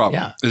still the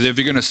problem. Yeah. If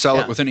you're going to sell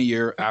it within a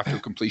year after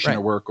completion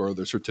of work or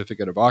the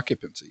certificate of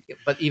occupancy.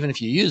 But even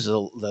if you use the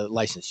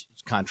licensed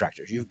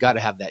contractors, you've got to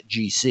have that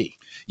GC.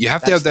 You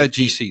have to have that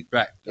GC.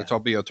 Right. That's what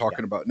I'll be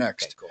talking about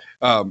next. Okay,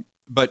 cool.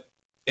 But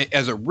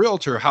as a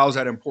realtor, how is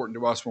that important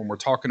to us when we're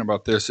talking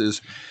about this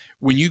is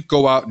when you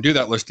go out and do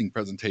that listing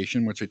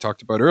presentation, which I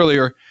talked about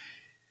earlier,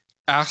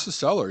 ask the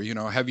seller,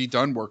 have you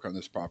done work on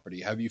this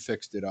property? Have you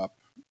fixed it up?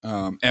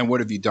 And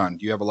what have you done?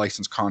 Do you have a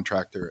licensed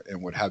contractor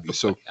and what have you?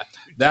 So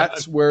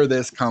that's where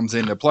this comes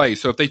into play.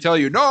 So if they tell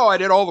you, no, I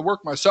did all the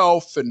work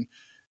myself and,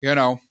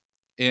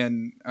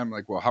 and I'm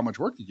like, well, how much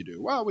work did you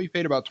do? Well, we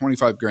paid about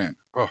 $25,000.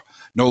 Oh,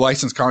 no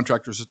licensed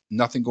contractors,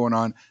 nothing going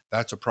on.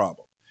 That's a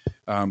problem.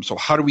 So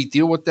how do we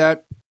deal with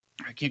that?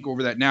 I can't go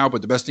over that now,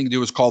 but the best thing to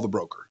do is call the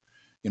broker.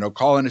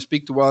 Call in and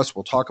speak to us.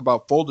 We'll talk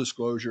about full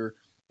disclosure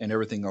and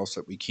everything else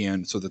that we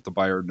can so that the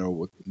buyer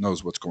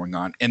knows what's going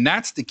on. And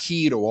that's the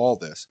key to all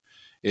this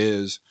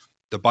is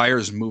the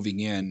buyer's moving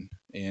in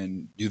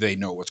and do they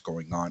know what's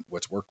going on,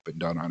 what's work been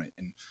done on it.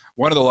 And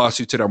one of the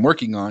lawsuits that I'm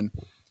working on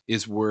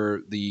is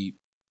where the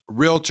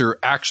realtor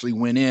actually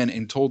went in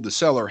and told the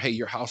seller, hey,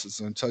 your house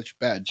is in such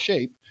bad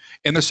shape.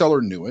 And the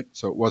seller knew it.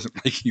 So it wasn't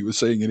like he was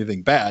saying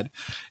anything bad.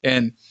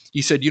 And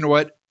he said, you know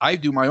what? I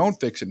do my own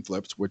fix and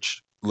flips,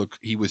 which look,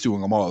 he was doing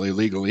them all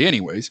illegally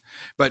anyways.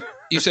 But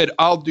he said,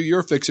 I'll do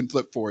your fix and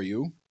flip for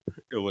you.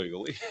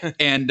 Illegally.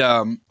 And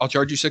I'll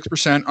charge you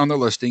 6% on the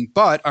listing,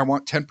 but I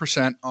want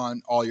 10%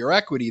 on all your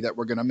equity that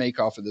we're going to make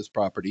off of this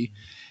property.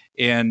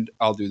 And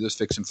I'll do this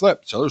fix and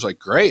flip. Seller's like,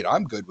 great,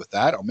 I'm good with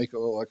that. I'll make a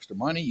little extra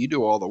money. You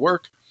do all the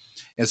work.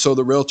 And so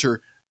the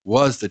realtor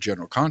was the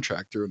general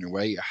contractor in a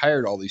way. He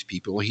hired all these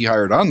people. He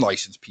hired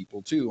unlicensed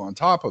people too on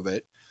top of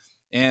it.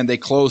 And they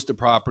closed the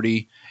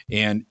property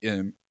and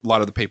a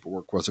lot of the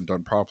paperwork wasn't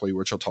done properly,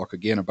 which I'll talk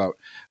again about.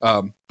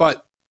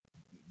 But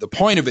the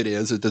point of it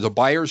is that the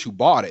buyers who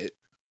bought it,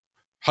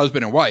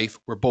 husband and wife,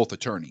 were both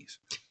attorneys.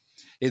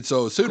 And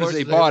so as soon as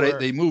they bought it,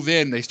 they move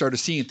in, they started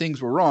seeing things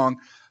were wrong.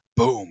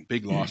 Boom,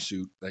 big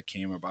lawsuit that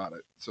came about it.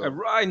 So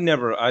I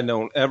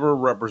don't ever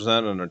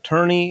represent an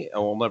attorney. I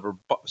will never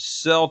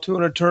sell to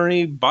an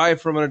attorney, buy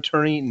from an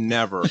attorney,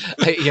 never.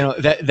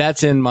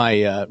 That's in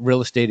my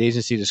real estate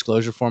agency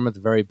disclosure form at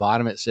the very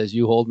bottom. It says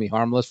you hold me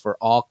harmless for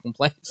all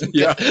complaints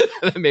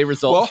that may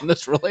result from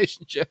this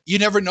relationship. You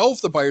never know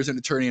if the buyer's an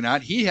attorney or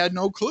not. He had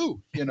no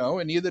clue,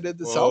 and neither did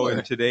the seller.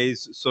 In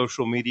today's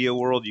social media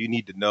world, you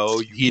need to know.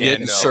 He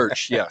didn't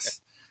search, yes.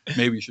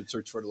 Maybe you should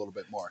search for it a little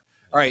bit more.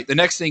 All right, the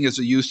next thing is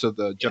the use of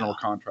the general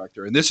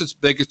contractor. And this is the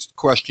biggest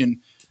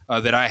question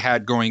that I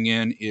had going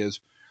in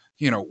is,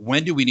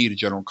 when do we need a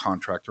general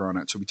contractor on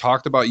it? So we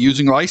talked about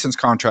using licensed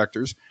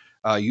contractors,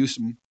 use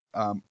them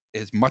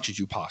as much as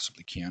you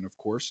possibly can, of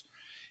course.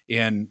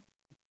 And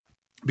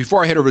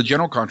before I head over to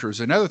general contractors,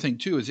 another thing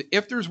too is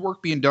if there's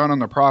work being done on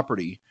the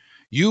property,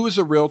 you as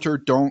a realtor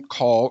don't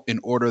call and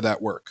order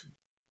that work.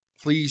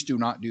 Please do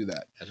not do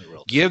that.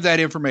 Give that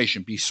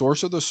information. Be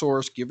source of the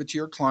source. Give it to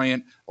your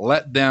client.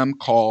 Let them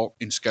call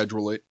and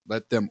schedule it.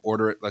 Let them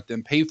order it. Let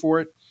them pay for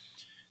it.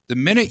 The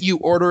minute you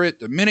order it,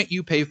 the minute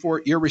you pay for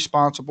it, you're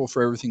responsible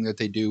for everything that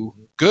they do,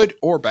 good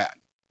or bad,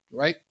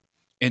 right?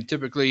 And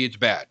typically it's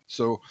bad.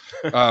 So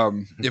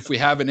if we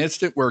have an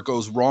incident where it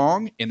goes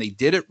wrong and they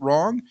did it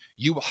wrong,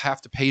 you will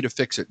have to pay to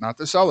fix it, not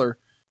the seller.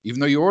 Even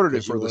though you ordered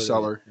it Because you for the ordered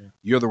seller, it, yeah.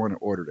 you're the one that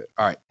ordered it.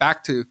 All right,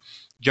 back to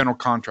general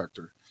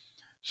contractor.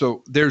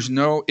 So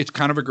it's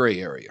kind of a gray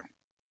area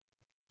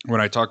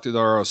when I talk to the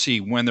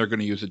RLC when they're going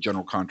to use a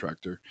general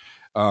contractor,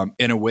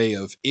 in a way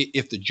of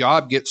if the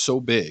job gets so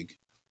big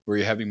where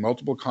you're having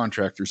multiple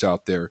contractors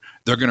out there,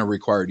 they're going to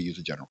require to use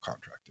a general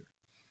contractor.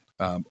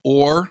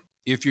 Or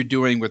if you're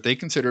doing what they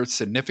consider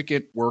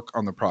significant work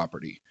on the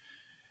property.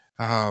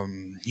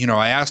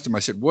 I asked them, I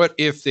said, what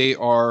if they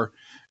are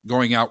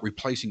going out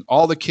replacing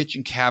all the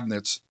kitchen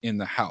cabinets in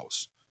the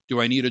house?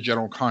 Do I need a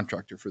general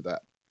contractor for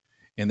that?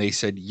 And they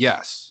said,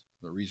 yes.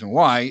 The reason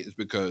why is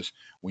because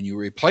when you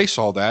replace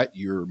all that,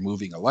 you're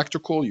moving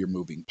electrical, you're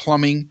moving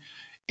plumbing,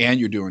 and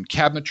you're doing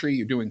cabinetry,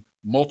 you're doing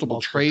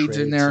multiple trades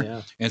in there.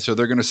 Yeah. And so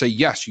they're going to say,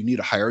 yes, you need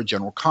to hire a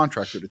general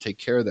contractor to take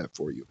care of that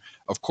for you.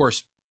 Of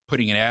course,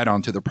 putting an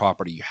add-on to the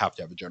property, you have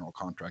to have a general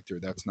contractor.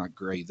 That's not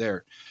gray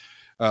there.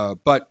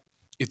 But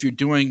if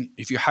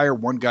you hire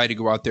one guy to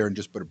go out there and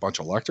just put a bunch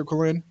of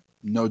electrical in,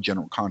 no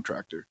general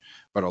contractor.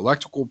 But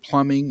electrical,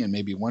 plumbing, and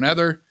maybe one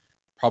other,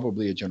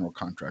 probably a general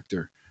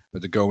contractor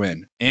to go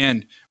in.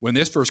 And when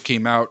this first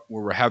came out,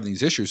 where we're having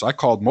these issues, I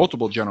called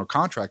multiple general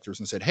contractors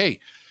and said, hey,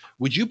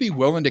 would you be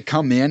willing to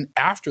come in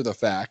after the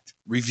fact,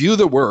 review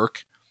the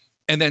work,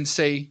 and then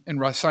say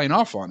and sign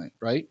off on it,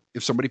 right?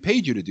 If somebody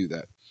paid you to do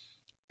that.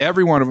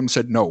 Every one of them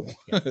said no.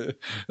 Yeah.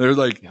 They're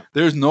like,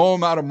 there's no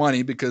amount of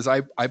money because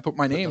I put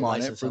my name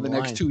on it for the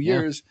next 2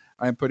 years.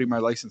 I'm putting my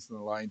license in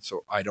the line,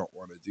 so I don't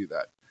want to do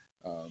that.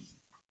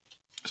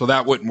 So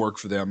that wouldn't work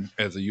for them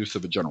as a use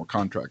of a general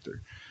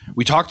contractor.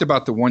 We talked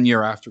about the 1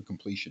 year after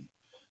completion.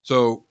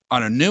 So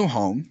on a new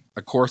home,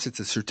 of course, it's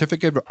a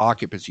certificate of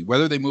occupancy.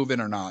 Whether they move in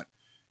or not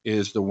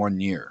is the 1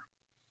 year.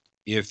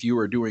 If you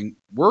are doing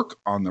work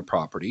on the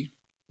property,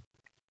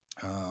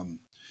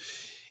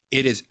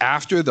 it is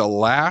after the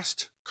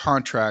last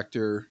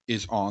contractor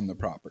is on the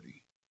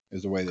property,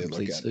 is the way they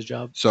look at it. The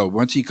job. So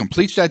once he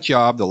completes that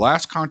job, the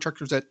last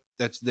contractor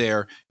that's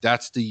there,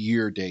 that's the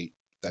year date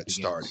that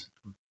started.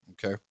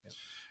 Okay.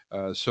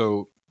 Yeah.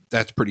 So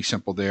that's pretty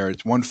simple there.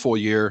 It's 1 full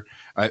year.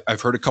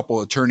 I've heard a couple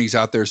of attorneys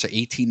out there say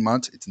 18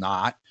 months. It's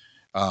not.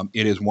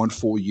 It is 1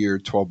 full year,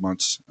 12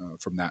 months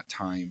from that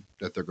time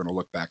that they're going to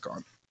look back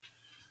on.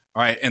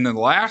 All right. And then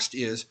last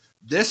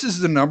this is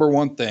the number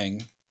one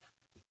thing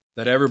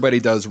that everybody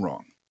does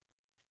wrong.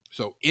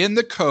 So in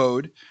the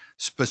code,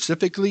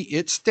 specifically,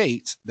 it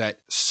states that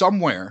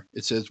somewhere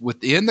it says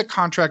within the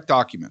contract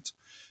documents.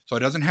 So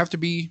it doesn't have to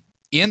be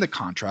in the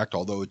contract,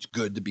 although it's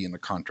good to be in the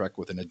contract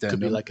with an addendum. Could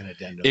be like an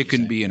addendum. It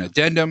can be an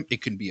addendum.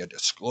 It can be a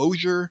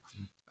disclosure.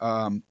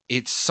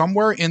 It's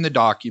somewhere in the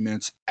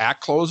documents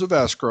at close of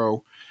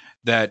escrow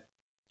that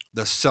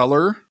the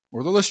seller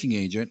or the listing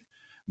agent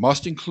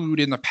must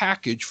include in the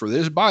package for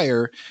this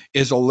buyer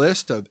is a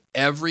list of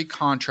every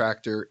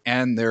contractor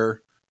and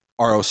their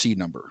ROC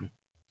number.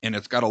 And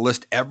it's got to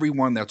list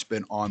everyone that's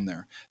been on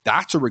there.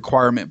 That's a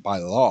requirement by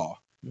law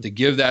to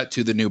give that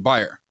to the new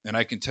buyer. And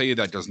I can tell you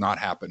that does not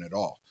happen at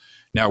all.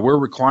 Now, we're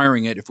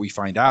requiring it if we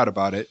find out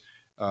about it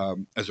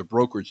as a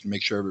brokerage to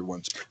make sure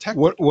everyone's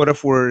protected. What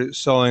if we're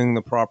selling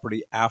the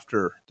property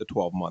after the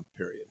 12-month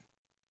period?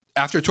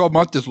 After 12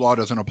 months, this law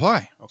doesn't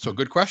apply. Okay. So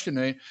good question.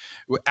 Eh?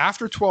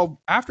 After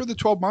the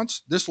 12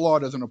 months, this law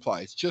doesn't apply.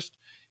 It's just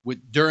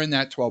during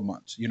that 12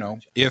 months.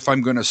 If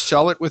I'm going to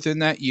sell it within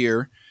that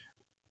year,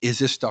 is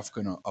this stuff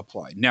going to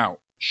apply? Now,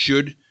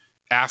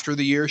 after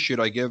the year, should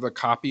I give a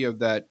copy of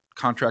that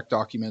contract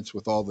documents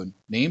with all the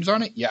names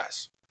on it?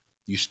 Yes.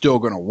 You're still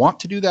going to want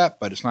to do that,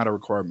 but it's not a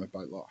requirement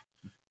by law.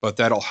 But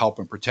that'll help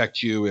and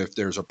protect you if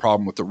there's a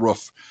problem with the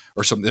roof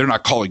or something. They're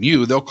not calling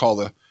you. They'll call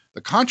the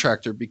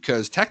contractor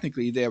because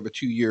technically they have a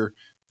 2-year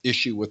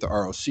issue with the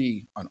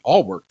ROC on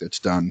all work that's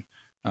done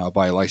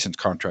by a licensed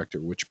contractor,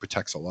 which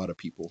protects a lot of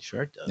people.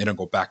 Sure it does. They don't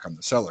go back on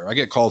the seller. I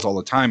get calls all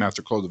the time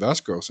after close of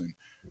escrow saying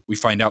we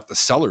find out the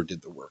seller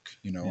did the work,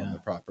 on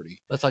the property.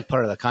 That's like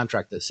part of the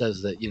contract that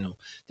says that,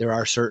 there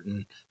are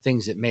certain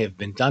things that may have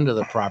been done to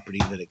the property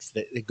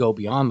that go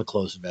beyond the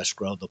close of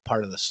escrow, the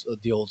part of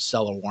the old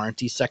seller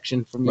warranty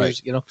section from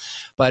years,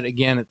 But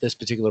again, at this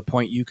particular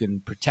point, you can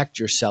protect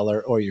your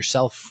seller or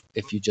yourself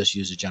if you just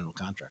use a general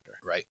contractor.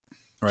 Right.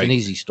 It's an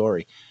easy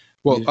story.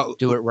 Well,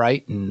 do it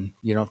right, and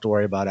you don't have to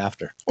worry about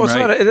after. Well,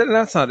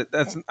 that's not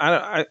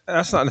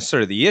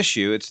necessarily the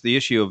issue. It's the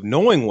issue of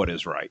knowing what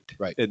is right.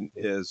 Right. It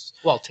is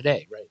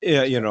today, right?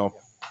 Yeah,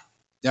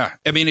 Yeah,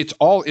 I mean it's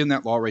all in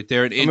that law right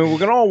there. we're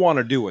gonna all want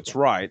to do what's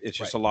right. It's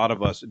just a lot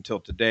of us until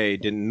today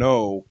didn't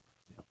know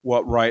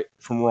what right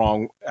from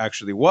wrong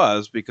actually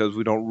was because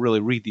we don't really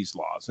read these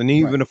laws, and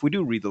even if we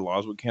do read the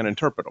laws, we can't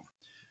interpret them.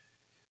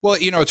 Well,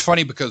 it's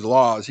funny because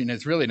laws,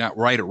 it's really not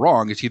right or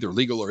wrong. It's either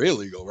legal or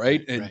illegal,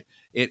 right? And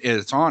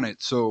it's on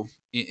it. So,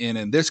 and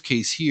in this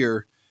case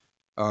here,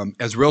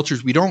 as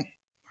realtors,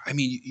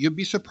 you'd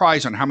be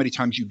surprised on how many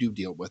times you do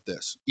deal with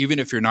this, even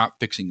if you're not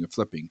fixing and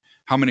flipping,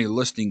 how many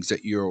listings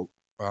that you'll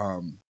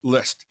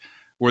list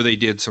where they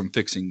did some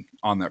fixing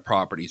on that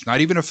property. It's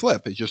not even a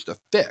flip. It's just a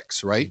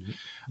fix, right?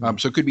 Mm-hmm.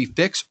 So it could be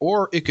fix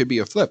or it could be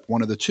a flip,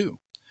 one of the two.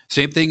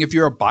 Same thing if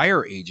you're a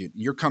buyer agent,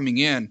 you're coming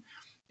in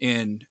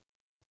And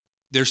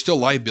there's still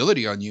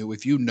liability on you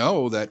if you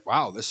know that,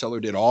 wow, the seller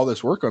did all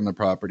this work on the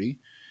property.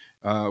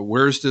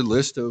 Where's the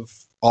list of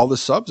all the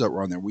subs that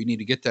were on there? We need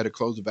to get that at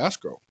close of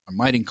escrow. I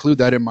might include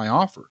that in my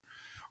offer.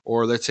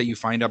 Or let's say you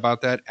find out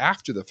about that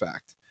after the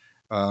fact.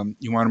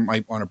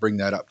 Might want to bring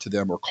that up to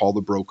them or call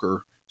the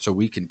broker so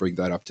we can bring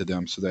that up to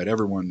them so that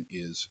everyone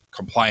is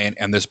compliant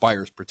and this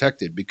buyer is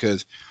protected.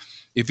 Because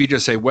if you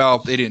just say, well,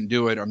 they didn't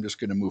do it, I'm just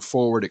going to move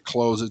forward, it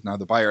closes, now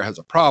the buyer has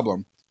a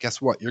problem, guess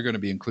what? You're going to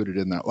be included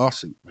in that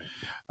lawsuit.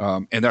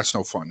 Right. And that's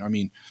no fun. I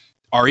mean,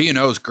 our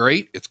E&O is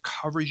great. It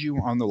covers you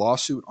on the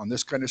lawsuit on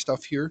this kind of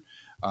stuff here.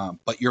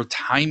 But your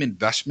time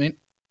investment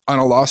on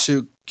a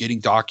lawsuit, getting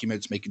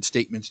documents, making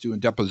statements, doing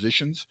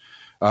depositions,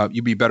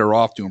 you'd be better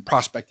off doing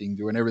prospecting,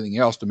 doing everything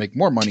else to make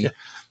more money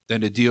than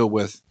to deal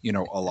with,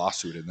 a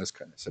lawsuit in this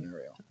kind of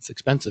scenario. It's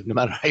expensive no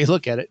matter how you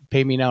look at it.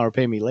 Pay me now or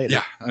pay me later.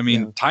 Yeah. I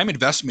mean, time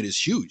investment is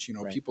huge.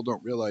 Right. People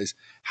don't realize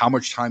how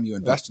much time you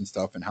invest in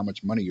stuff and how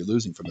much money you're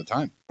losing from the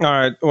time. All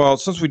right. Well,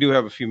 since we do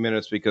have a few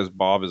minutes because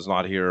Bob is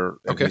not here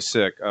and he's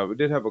sick, we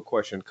did have a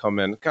question come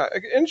in.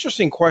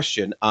 Interesting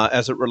question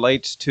as it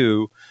relates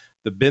to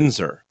the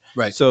Binzer.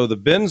 Right. So the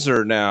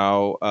Binzer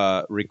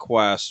now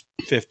requests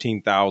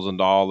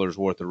 $15,000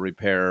 worth of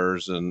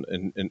repairs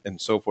and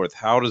so forth.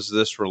 How does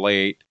this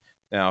relate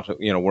now to,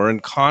 we're in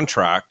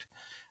contract.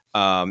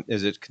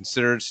 Is it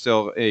considered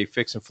still a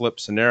fix and flip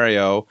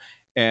scenario?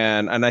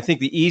 And I think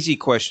the easy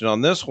question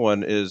on this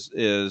one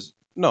is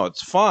no,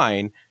 it's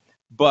fine.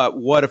 But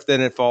what if then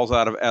it falls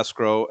out of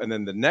escrow and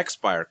then the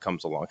next buyer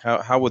comes along?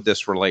 How would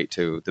this relate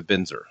to the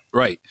Binzer?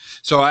 Right.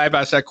 So I've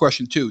asked that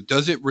question too.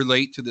 Does it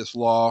relate to this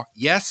law?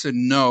 Yes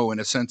and no, in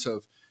a sense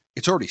of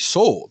it's already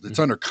sold. It's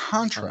under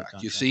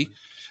contract, you see?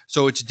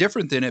 So it's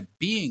different than it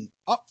being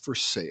up for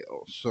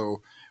sale.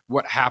 So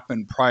what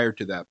happened prior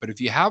to that? But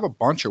if you have a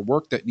bunch of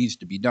work that needs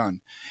to be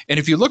done, and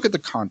if you look at the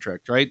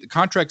contract, right, the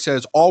contract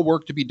says all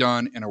work to be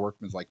done in a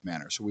workmanlike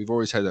manner. So we've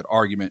always had that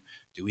argument.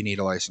 Do we need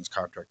a licensed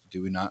contractor?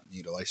 Do we not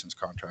need a licensed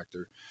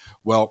contractor?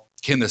 Well,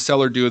 can the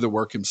seller do the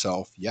work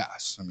himself?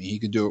 Yes. I mean, he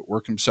could do it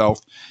work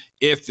himself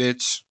if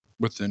it's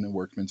within a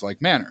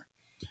workmanlike manner.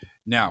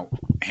 Now,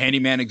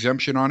 handyman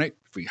exemption on it.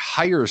 If we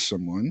hire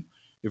someone,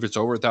 if it's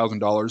over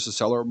 $1,000, the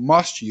seller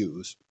must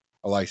use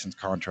a licensed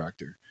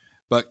contractor.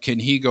 But can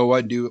he go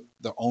and do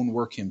the own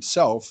work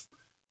himself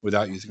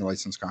without using a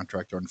licensed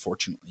contractor?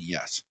 Unfortunately,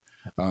 yes.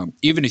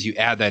 Even if you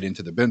add that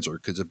into the Binzer,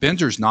 because the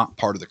Binzer is not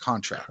part of the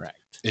contract. Correct.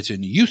 It's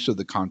in use of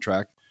the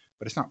contract,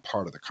 but it's not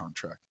part of the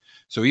contract.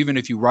 So even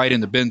if you write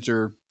in the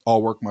Binzer,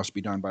 all work must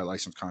be done by a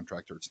licensed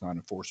contractor, it's not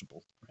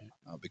enforceable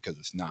because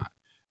it's not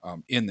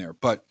in there.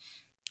 But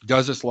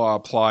does this law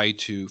apply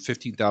to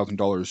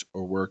 $15,000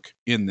 of work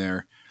in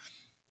there?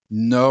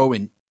 No,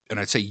 and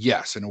I'd say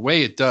yes. In a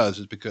way it does,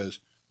 is because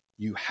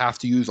you have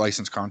to use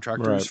licensed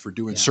contractors for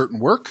doing certain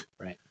work.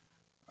 Right.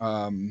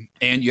 And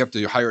you have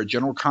to hire a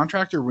general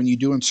contractor when you're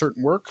doing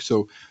certain work.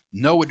 So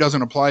no, it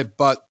doesn't apply,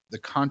 but the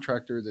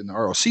contractor and the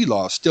ROC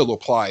law still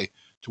apply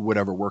to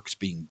whatever work's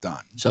being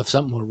done. So if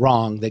something were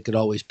wrong, they could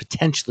always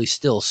potentially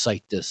still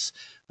cite this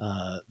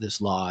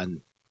law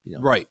and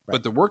Right.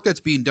 But the work that's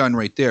being done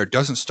right there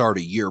doesn't start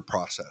a year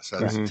process.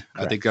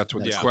 I think that's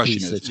what the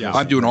question is.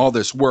 I'm doing all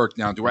this work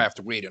now. Do I have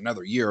to wait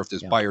another year if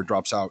this buyer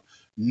drops out?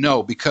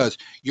 No, because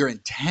your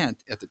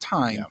intent at the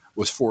time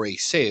was for a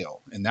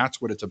sale. And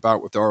that's what it's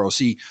about with the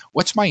ROC.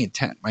 What's my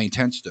intent? My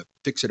intent is to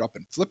fix it up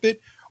and flip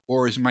it?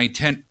 Or is my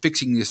intent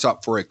fixing this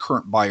up for a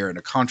current buyer and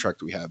a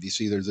contract we have? You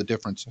see, there's a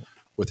difference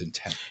with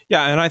intent.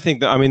 Yeah. And I think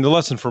that, the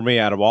lesson for me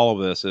out of all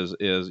of this is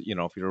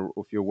if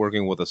you're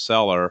working with a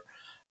seller,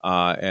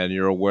 and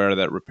you're aware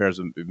that repairs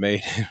have been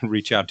made,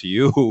 reach out to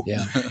you,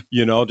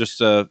 just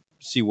to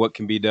see what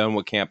can be done,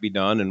 what can't be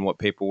done, and what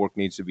paperwork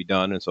needs to be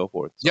done, and so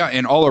forth. So. Yeah,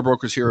 and all our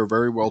brokers here are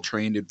very well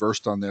trained and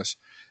versed on this.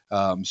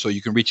 So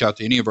you can reach out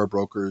to any of our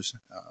brokers.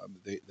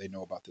 They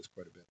know about this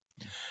quite a bit.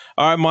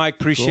 All right, Mike,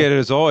 appreciate it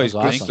as always.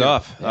 Awesome. Good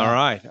stuff. Yeah. All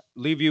right.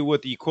 Leave you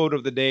with the quote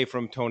of the day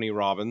from Tony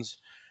Robbins.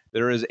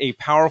 There is a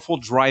powerful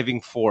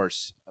driving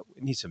force.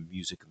 We need some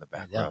music in the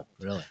background.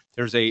 Yeah, really.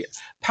 There's a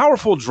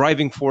powerful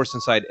driving force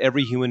inside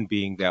every human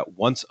being that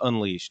once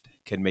unleashed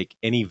can make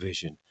any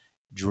vision,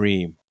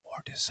 dream,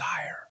 or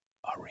desire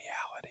a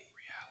reality.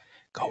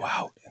 Go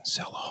out and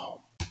sell a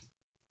home.